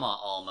trauma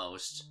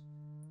almost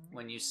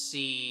when you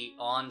see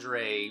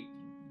Andre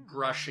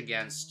brush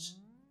against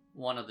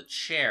one of the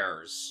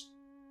chairs.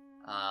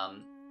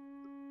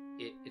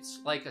 It's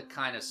like a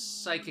kind of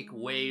psychic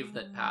wave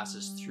that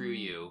passes through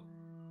you,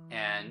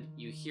 and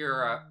you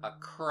hear a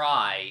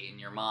cry in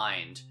your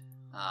mind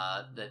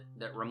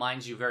that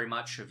reminds you very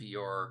much of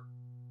your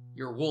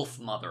wolf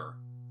mother,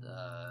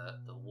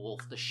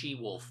 the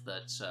she-wolf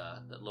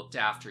that looked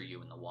after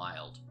you in the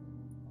wild.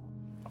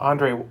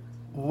 Andre,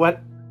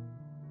 what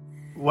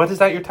is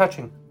that you're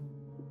touching?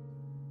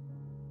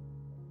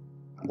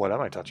 What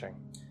am I touching?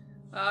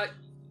 I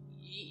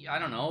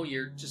don't know.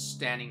 You're just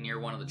standing near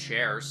one of the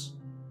chairs.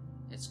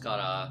 It's got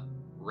a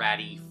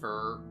ratty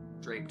fur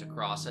draped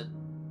across it.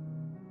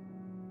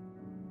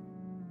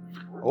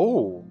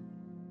 Oh,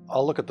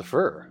 I'll look at the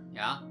fur.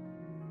 Yeah?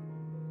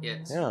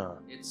 It's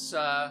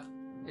a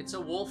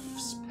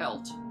wolf's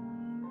pelt.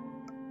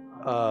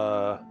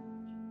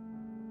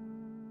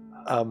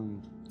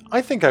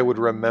 I think I would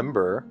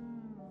remember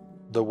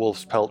the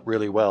wolf's pelt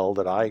really well,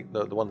 the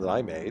one that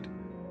I made.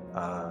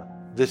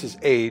 This is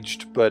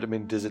aged, but I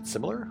mean, is it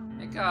similar?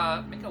 Make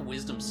a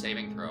wisdom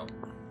saving throw.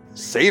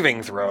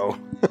 Saving throw?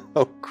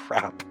 Oh,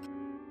 crap.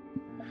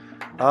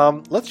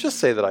 Let's just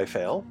say that I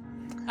fail.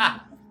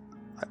 Ha!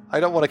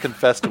 I don't want to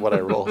confess to what I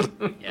rolled.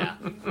 Yeah.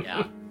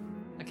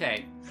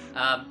 Okay.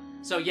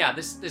 So yeah,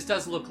 this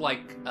does look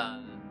like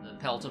the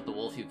pelt of the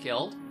wolf you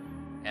killed.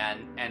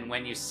 And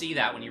when you see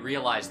that, when you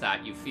realize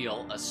that, you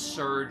feel a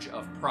surge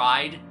of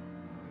pride,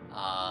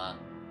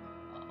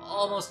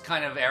 almost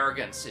kind of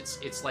arrogance.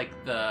 It's like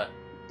the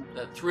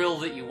thrill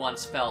that you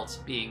once felt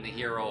being the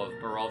hero of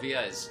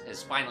Barovia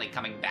is finally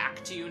coming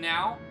back to you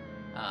now.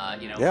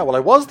 Yeah, well, I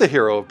was the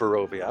hero of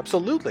Barovia,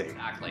 absolutely.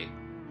 Exactly.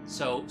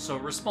 So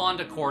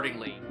respond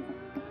accordingly.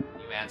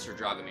 You answer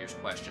Dragomir's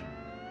question.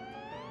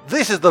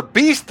 This is the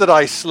beast that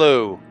I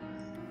slew!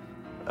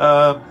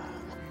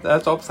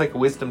 That's almost like a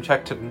wisdom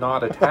check to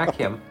not attack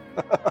him.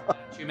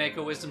 You make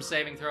a wisdom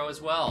saving throw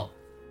as well.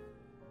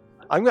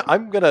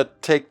 I'm gonna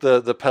take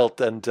the pelt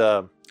and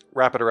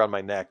wrap it around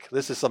my neck.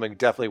 This is something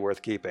definitely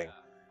worth keeping.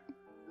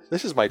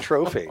 This is my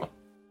trophy.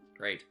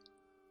 Great.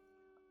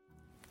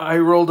 I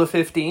rolled a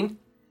 15.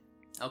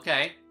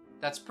 Okay,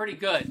 that's pretty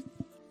good.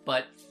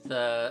 But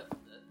the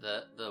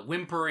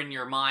whimper in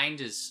your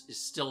mind is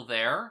still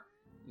there.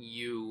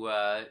 You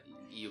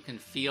can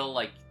feel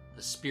like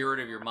the spirit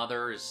of your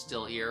mother is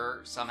still here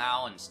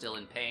somehow and still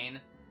in pain.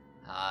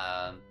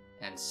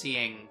 And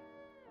seeing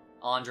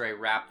Andre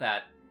wrap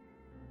that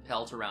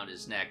pelt around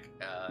his neck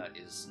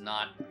is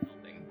not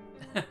helping.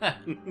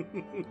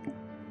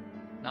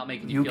 Not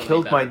making you feel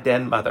killed any my better.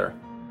 den mother.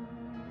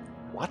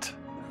 What?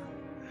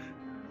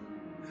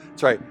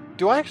 Sorry,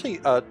 do I actually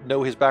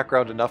know his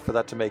background enough for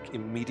that to make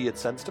immediate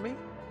sense to me?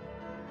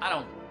 I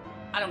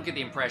don't get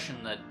the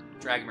impression that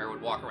Dragomir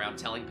would walk around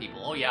telling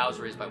people, "Oh yeah, I was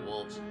raised by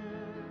wolves."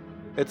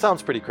 It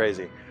sounds pretty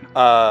crazy.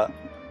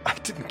 I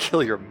didn't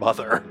kill your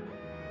mother.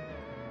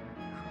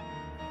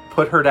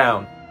 Put her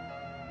down.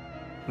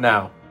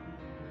 Now.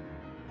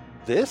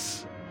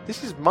 This?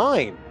 This is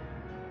mine.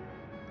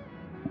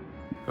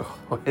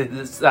 Oh,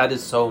 that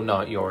is so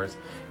not yours.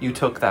 You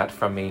took that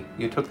from me.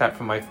 You took that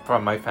from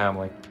my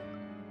family.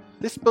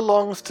 This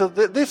belongs to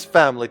this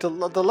family, to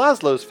the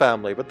Laszlo's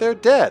family, but they're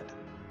dead.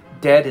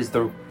 Dead is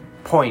the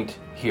point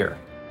here.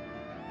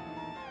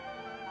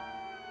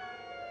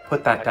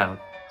 Put that down.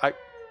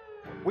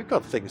 We've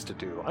got things to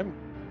do.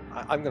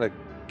 I'm gonna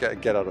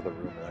get out of the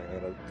room.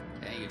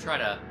 Okay, you try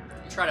to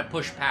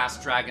push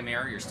past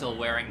Dragomir. You're still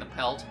wearing the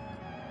pelt,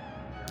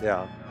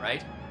 Yeah.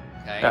 right?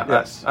 Okay. Yeah,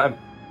 Yes.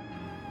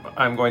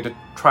 I'm going to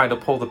try to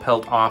pull the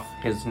pelt off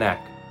his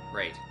neck.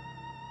 Great.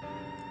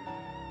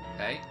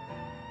 Okay.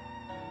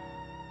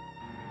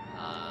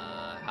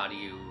 How do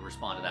you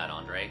respond to that,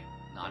 Andre?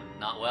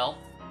 Not well?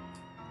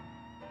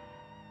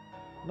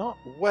 Not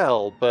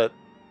well, but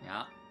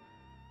Yeah.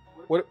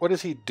 what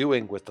is he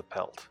doing with the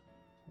pelt?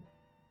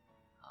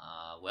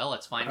 Well,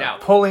 let's find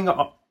out. Pulling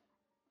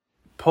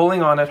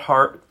on it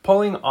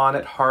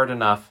hard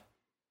enough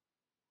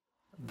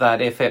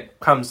that if it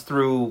comes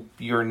through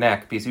your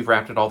neck, because you've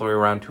wrapped it all the way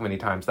around too many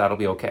times, that'll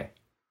be okay.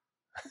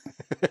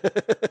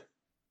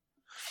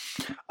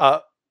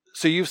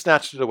 So you've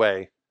snatched it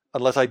away.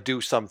 Unless I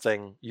do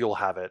something, you'll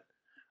have it.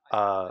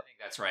 I think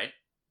that's right.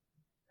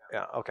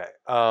 Yeah, okay.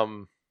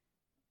 I'll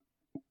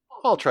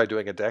try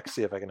doing a dex,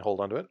 see if I can hold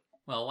onto it.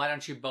 Well, why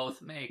don't you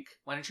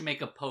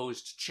make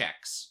opposed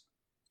checks?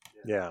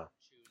 Yeah.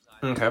 Choose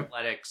either Okay.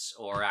 athletics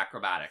or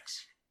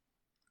acrobatics.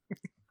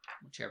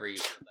 Whichever you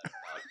feel better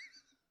about.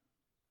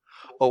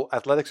 Oh,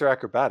 athletics or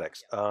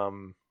acrobatics?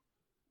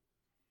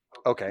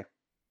 Okay.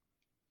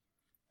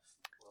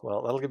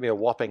 Well, that'll give me a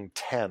whopping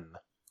 10.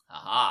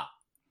 Aha.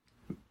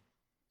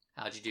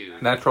 How'd you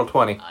do? Natural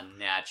 20. A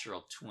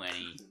natural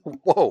 20.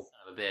 Whoa.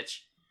 Son of a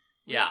bitch.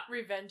 Yeah.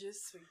 Revenge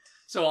is sweet.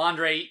 So,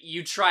 Andre,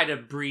 you try to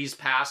breeze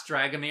past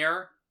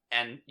Dragomir,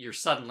 and you're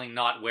suddenly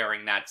not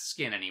wearing that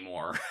skin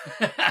anymore.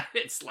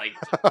 It's like,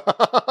 1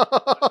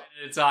 minute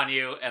it's on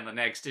you, and the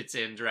next it's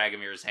in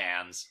Dragomir's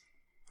hands.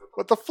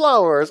 But the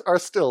flowers are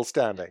still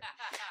standing.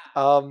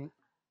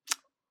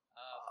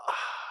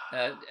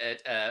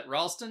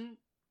 Ralston,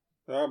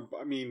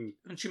 I mean,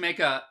 don't you make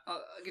I'll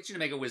get you to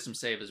make a wisdom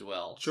save as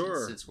well.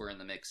 Sure. Since we're in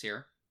the mix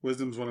here.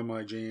 wisdom's one of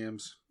my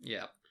jams.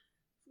 Yeah.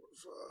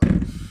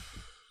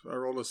 I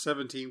rolled a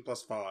 17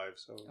 plus 5,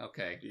 so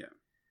Okay. yeah,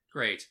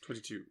 Great.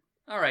 22.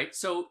 All right.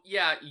 So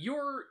yeah,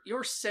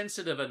 you're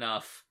sensitive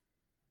enough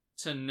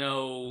to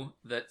know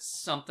that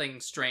something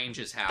strange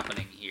is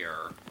happening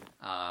here.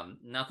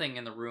 Nothing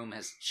in the room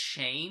has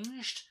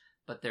changed,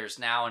 but there's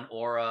now an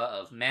aura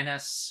of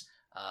menace,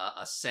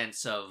 a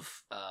sense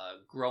of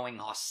growing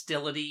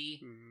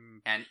hostility,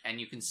 and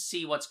you can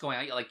see what's going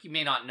on. Like, you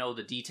may not know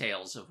the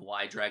details of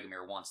why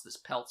Dragomir wants this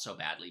pelt so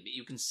badly, but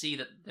you can see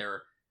that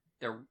they're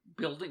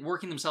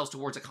working themselves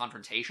towards a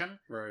confrontation.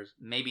 Right.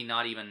 Maybe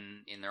not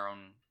even in their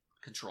own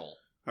control.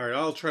 All right,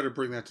 I'll try to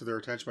bring that to their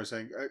attention by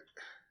saying,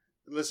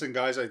 listen,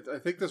 guys, I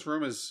think this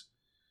room is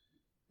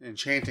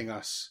enchanting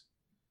us.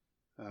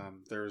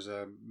 There's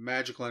a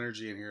magical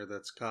energy in here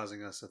that's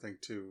causing us, I think,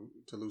 to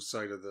lose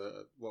sight of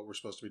what we're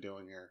supposed to be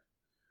doing here.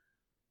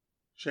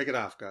 Shake it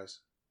off, guys.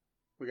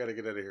 We got to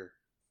get out of here.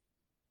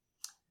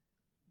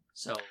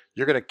 So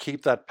You're going to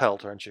keep that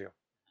pelt, aren't you?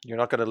 You're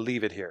not going to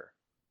leave it here.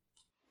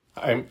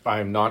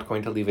 I'm not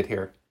going to leave it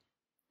here.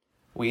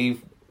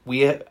 We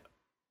have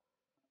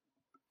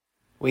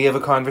a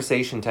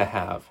conversation to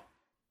have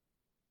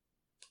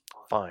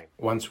Fine.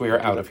 once we are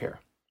out of here.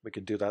 We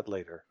can do that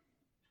later.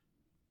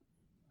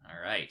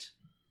 all right.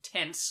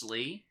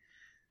 Tensely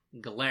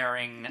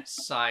glaring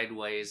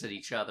sideways at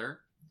each other,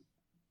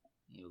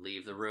 you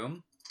leave the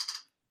room.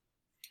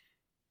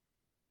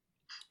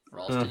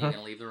 Ralston, you going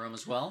to leave the room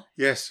as well?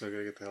 Yes, I got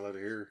to get the hell out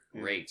of here.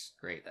 Yeah.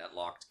 Great. That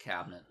locked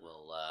cabinet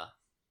will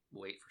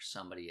wait for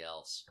somebody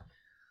else.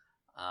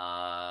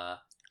 All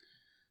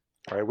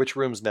right, which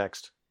room's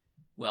next?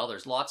 Well,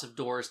 there's lots of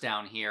doors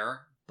down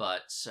here,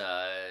 but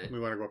We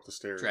want to go up the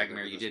stairs.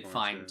 Dragomir, at you this did point,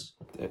 find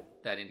yeah.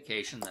 that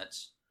indication that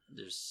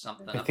there's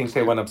something I up think the they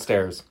stairs. went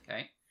upstairs.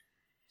 Okay.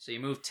 So you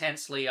move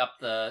tensely up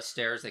the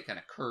stairs. They kind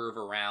of curve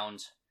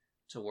around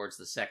towards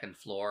the second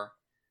floor.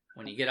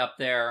 When you get up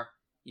there,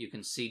 you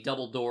can see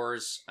double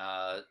doors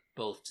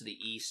both to the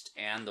east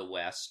and the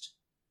west.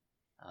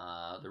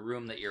 The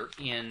room that you're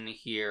in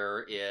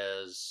here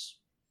it's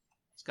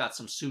got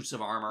some suits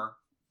of armor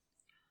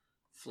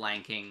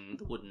flanking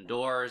the wooden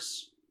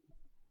doors.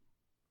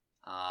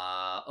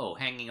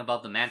 Hanging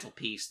above the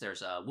mantelpiece,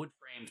 there's a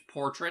wood-framed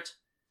portrait.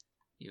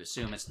 You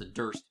assume it's the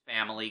Durst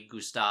family.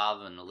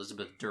 Gustav and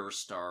Elizabeth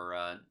Durst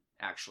are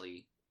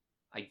actually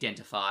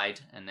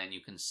identified. And then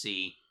you can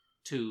see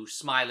two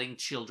smiling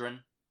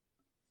children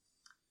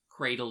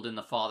cradled in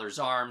the father's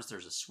arms.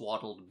 There's a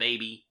swaddled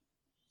baby.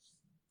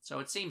 So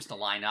it seems to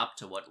line up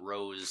to what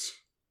Rose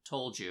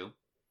told you.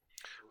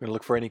 We're going to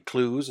look for any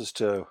clues as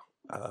to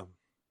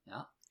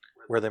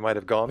where they might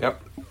have gone.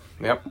 Yep.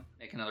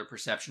 Make another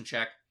perception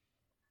check.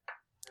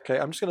 Okay,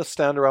 I'm just going to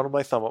stand around with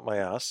my thumb up my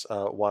ass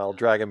while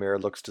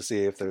Dragomir looks to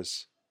see if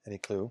there's any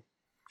clue.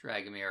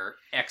 Dragomir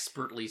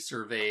expertly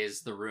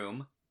surveys the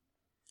room.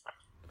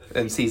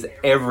 And sees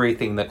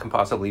everything that can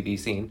possibly be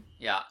seen.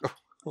 Yeah.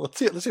 Let's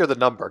hear the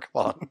number.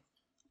 Come on.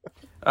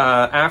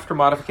 After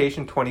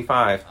modification,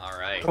 25. All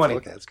right. 20.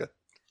 Okay, that's good.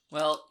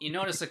 Well, you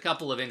notice a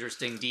couple of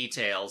interesting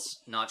details.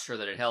 Not sure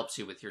that it helps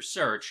you with your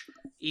search.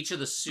 Each of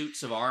the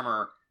suits of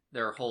armor,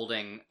 they're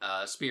holding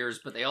spears,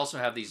 but they also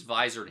have these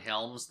visored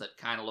helms that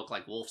kind of look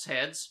like wolf's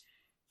heads.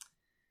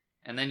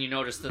 And then you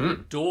notice that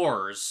the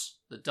doors,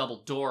 the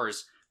double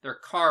doors, they're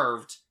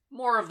carved,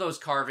 more of those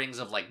carvings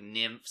of like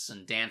nymphs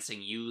and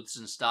dancing youths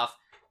and stuff.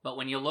 But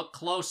when you look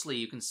closely,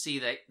 you can see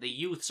that the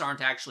youths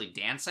aren't actually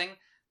dancing.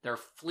 They're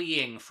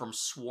fleeing from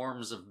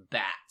swarms of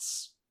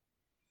bats.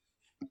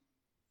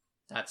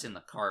 That's in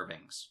the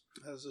carvings.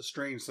 That's a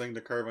strange thing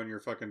to carve on your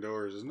fucking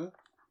doors, isn't it?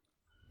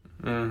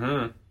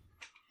 Mm-hmm.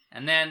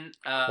 And then,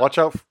 Watch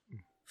out.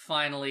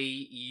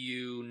 finally,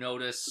 you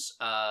notice,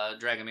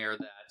 Dragomir,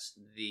 that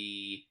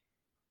the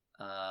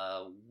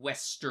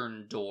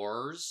western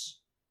doors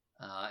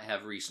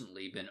have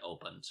recently been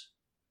opened.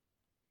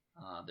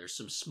 There's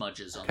some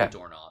smudges on the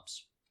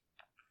doorknobs.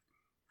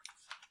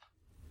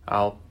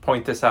 I'll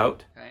point this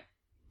out. Okay.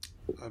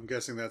 I'm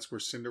guessing that's where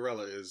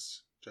Cinderella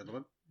is,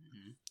 gentlemen.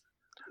 Mm-hmm.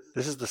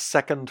 This is the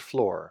second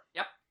floor.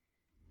 Yep.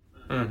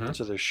 Mm-hmm.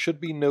 So there should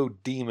be no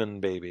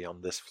demon baby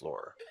on this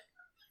floor.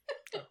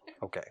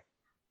 Okay.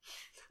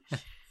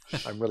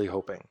 I'm really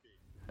hoping.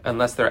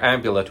 Unless they're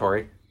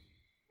ambulatory.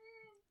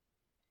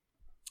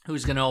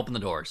 Who's going to open the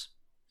doors?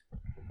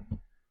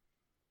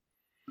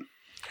 The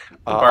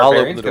I'll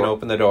barbarian's going to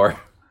open the door.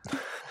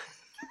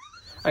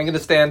 I'm going to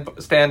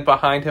stand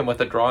behind him with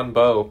a drawn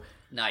bow.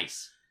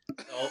 Nice.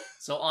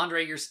 So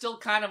Andre, you're still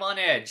kind of on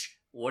edge.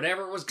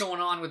 Whatever was going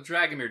on with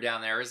Dragomir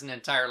down there isn't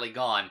entirely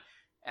gone.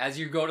 As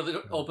you go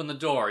to open the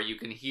door, you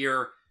can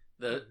hear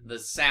the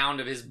sound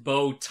of his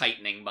bow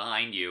tightening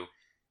behind you.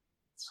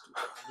 It's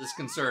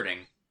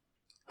disconcerting.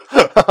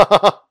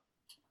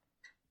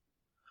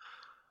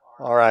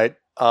 All right.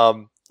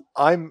 I'm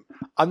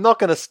not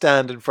going to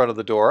stand in front of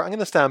the door. I'm going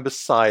to stand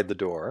beside the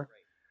door,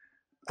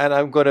 and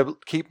I'm going to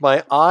keep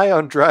my eye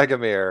on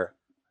Dragomir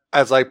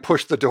as I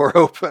push the door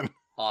open.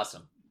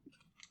 Awesome.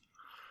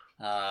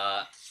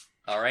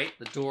 All right,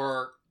 the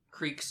door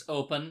creaks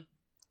open,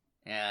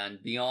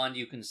 and beyond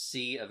you can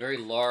see a very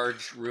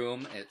large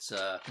room. It's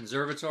a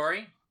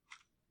conservatory.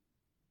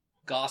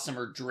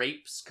 Gossamer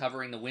drapes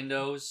covering the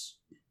windows.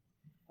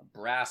 A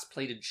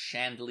brass-plated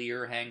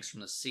chandelier hangs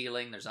from the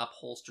ceiling. There's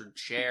upholstered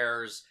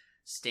chairs,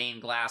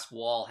 stained glass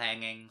wall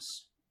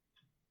hangings.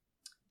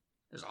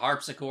 There's a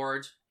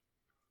harpsichord.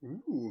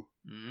 Ooh.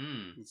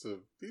 Mm.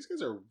 These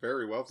guys are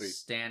very wealthy.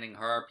 Standing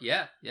harp.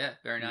 Yeah,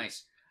 very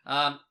nice.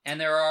 And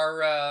there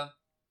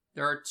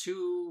are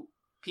two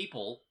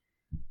people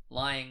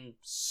lying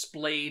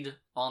splayed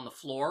on the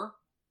floor.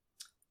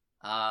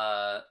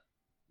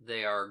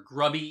 They are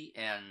grubby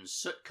and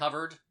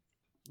soot-covered.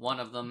 One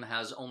of them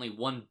has only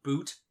one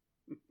boot.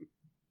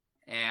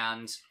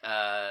 And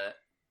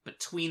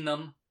between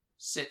them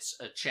sits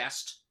a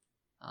chest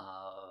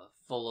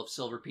full of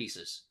silver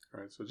pieces.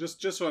 All right, so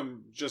just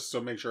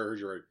so make sure I heard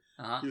you right.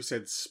 Uh-huh. You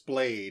said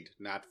splayed,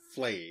 not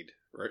flayed,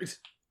 right?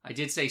 I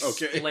did say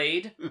Okay.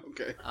 splayed.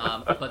 Okay.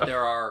 But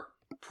there are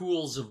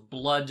pools of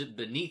blood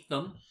beneath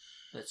them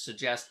that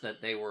suggest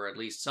that they were at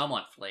least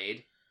somewhat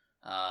flayed.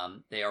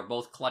 They are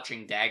both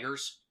clutching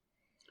daggers,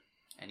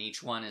 and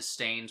each one is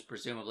stained,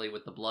 presumably,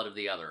 with the blood of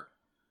the other.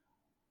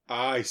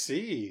 I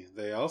see.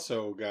 They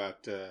also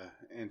got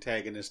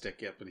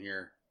antagonistic up in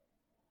here.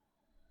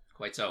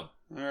 Quite so.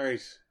 All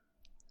right.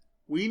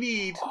 We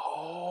need...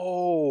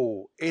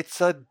 Oh, it's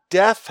a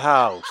death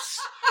house.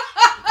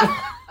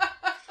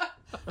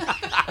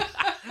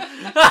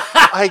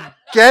 I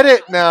get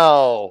it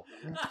now.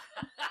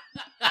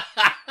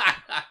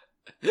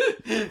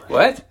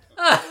 What?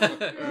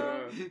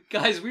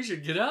 Guys, we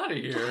should get out of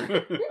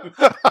here.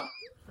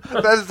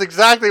 That is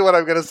exactly what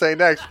I'm going to say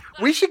next.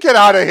 We should get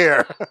out of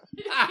here.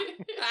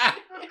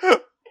 All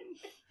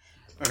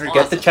right,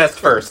 Get the chest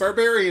first.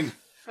 Barbarian,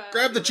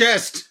 grab the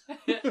chest.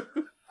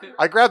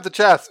 I grabbed the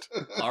chest.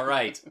 All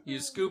right, you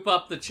scoop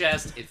up the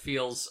chest. It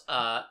feels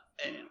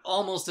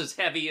almost as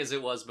heavy as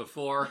it was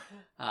before.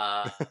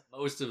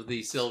 Most of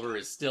the silver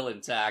is still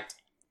intact.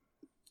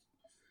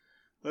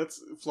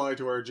 Let's fly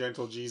to our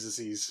gentle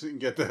Jesuses and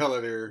get the hell out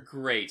of here.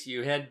 Great.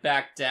 You head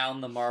back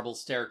down the marble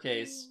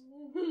staircase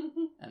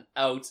and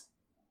out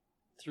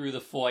through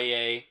the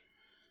foyer.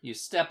 You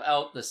step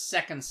out the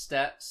second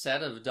set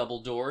of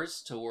double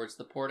doors towards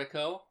the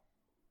portico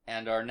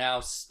and are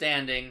now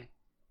standing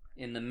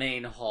in the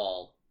main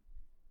hall,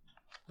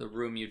 the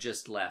room you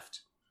just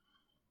left.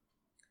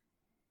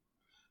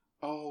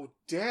 Oh,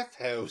 Death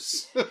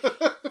House.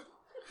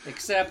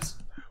 Except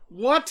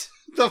What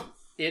the...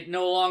 it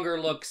no longer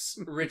looks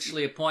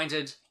richly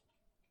appointed.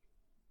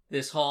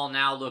 This hall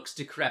now looks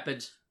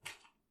decrepit.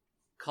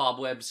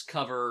 Cobwebs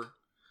cover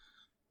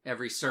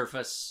every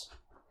surface,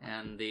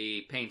 and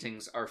the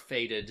paintings are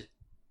faded.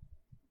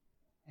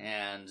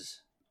 And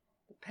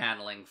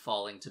paneling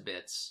falling to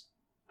bits.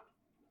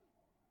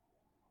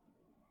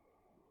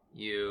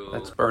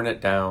 Let's burn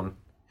it down.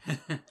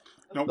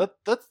 Nope.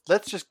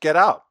 Let's just get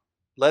out.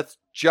 Let's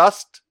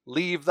just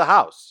leave the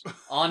house.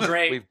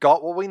 Andre, We've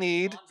got what we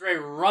need. Andre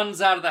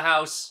runs out of the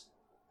house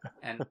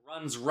and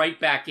runs right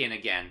back in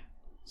again.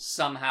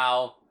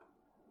 Somehow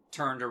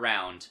turned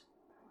around.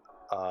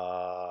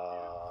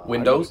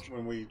 Windows?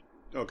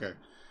 Okay.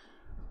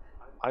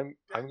 I'm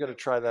going to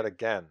try that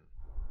again.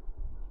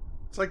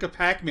 It's like a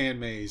Pac-Man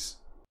maze.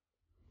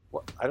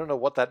 What, I don't know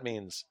what that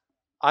means.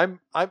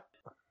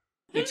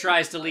 He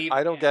tries to leave.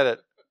 I don't get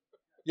it.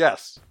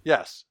 Yes.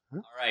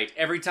 All right.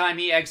 Every time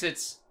he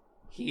exits,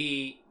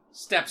 he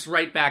steps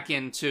right back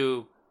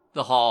into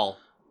the hall.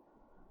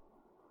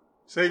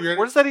 Save your...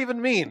 What does that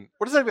even mean?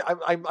 What does that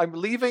mean? I'm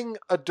leaving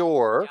a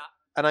door,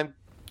 and I'm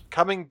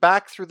coming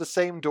back through the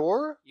same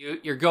door?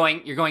 You're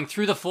going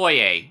through the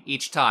foyer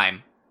each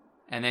time,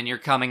 and then you're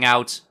coming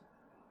out,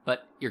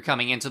 but you're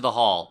coming into the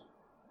hall.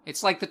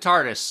 It's like the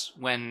TARDIS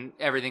when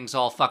everything's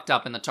all fucked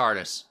up in the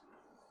TARDIS.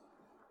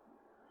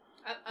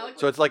 I like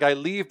So it's like I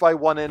leave by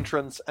one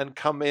entrance and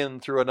come in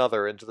through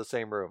another into the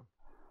same room.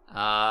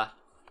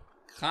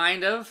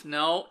 Kind of.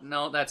 No,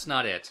 that's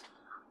not it.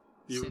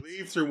 You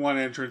leave through one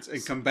entrance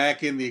and come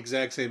back in the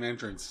exact same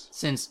entrance.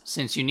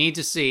 Since you need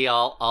to see,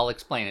 I'll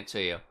explain it to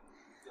you.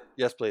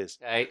 Yes, please.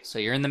 Okay, so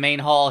you're in the main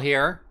hall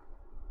here.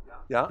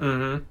 Yeah?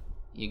 Mm-hmm.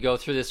 You go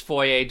through this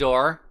foyer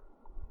door,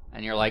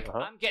 and you're like,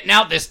 I'm getting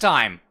out this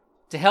time.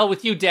 To hell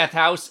with you, Death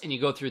House. And you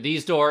go through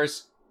these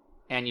doors,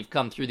 and you've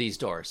come through these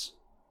doors.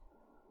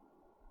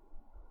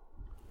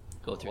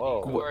 Go through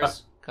these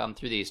doors, come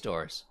through these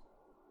doors.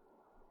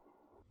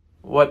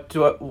 What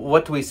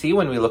do we see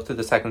when we look through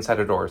the second set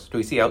of doors? Do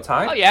we see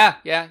outside? Oh, yeah,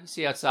 you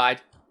see outside.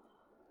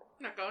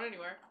 I'm not going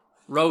anywhere.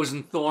 Rose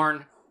and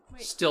Thorn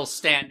Wait. still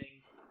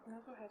standing No,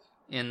 go ahead.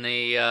 in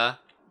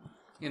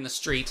the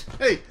street.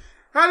 Hey,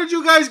 how did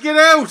you guys get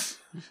out?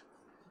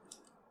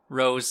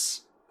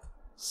 Rose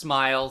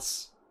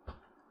smiles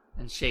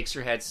and shakes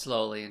her head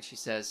slowly, and she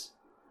says,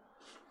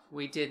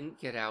 "We didn't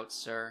get out,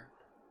 sir.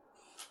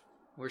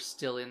 We're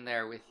still in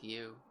there with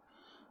you."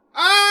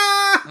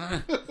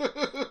 Ah!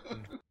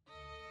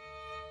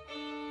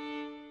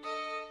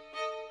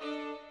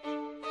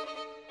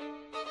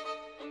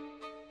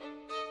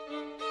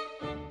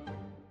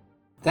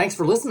 Thanks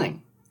for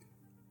listening.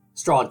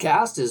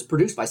 Strawdcast is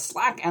produced by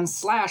Slack and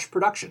Slash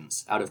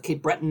Productions out of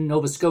Cape Breton,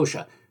 Nova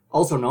Scotia,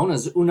 also known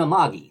as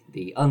Unamagi,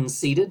 the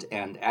unceded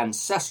and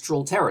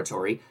ancestral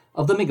territory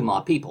of the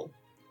Mi'kmaq people.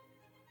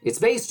 It's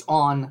based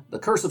on The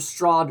Curse of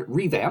Strahd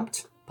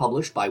Revamped,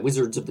 published by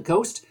Wizards of the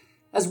Coast,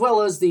 as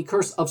well as the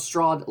Curse of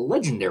Strahd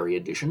Legendary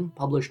Edition,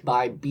 published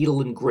by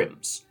Beadle and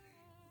Grimm's.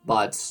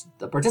 But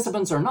the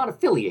participants are not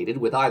affiliated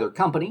with either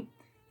company,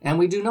 and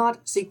we do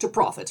not seek to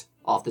profit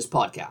off this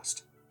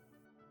podcast.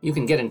 You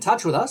can get in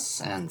touch with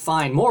us and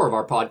find more of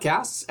our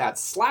podcasts at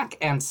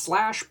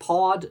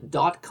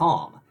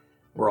slackandslashpod.com.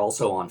 We're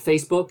also on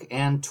Facebook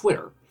and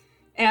Twitter.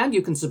 And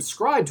you can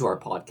subscribe to our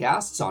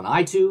podcasts on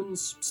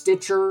iTunes,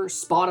 Stitcher,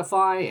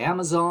 Spotify,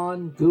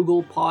 Amazon,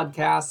 Google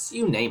Podcasts,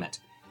 you name it.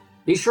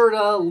 Be sure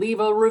to leave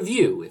a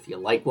review if you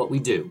like what we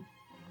do.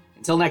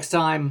 Until next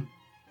time,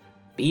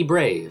 be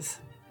brave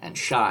and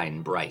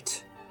shine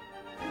bright.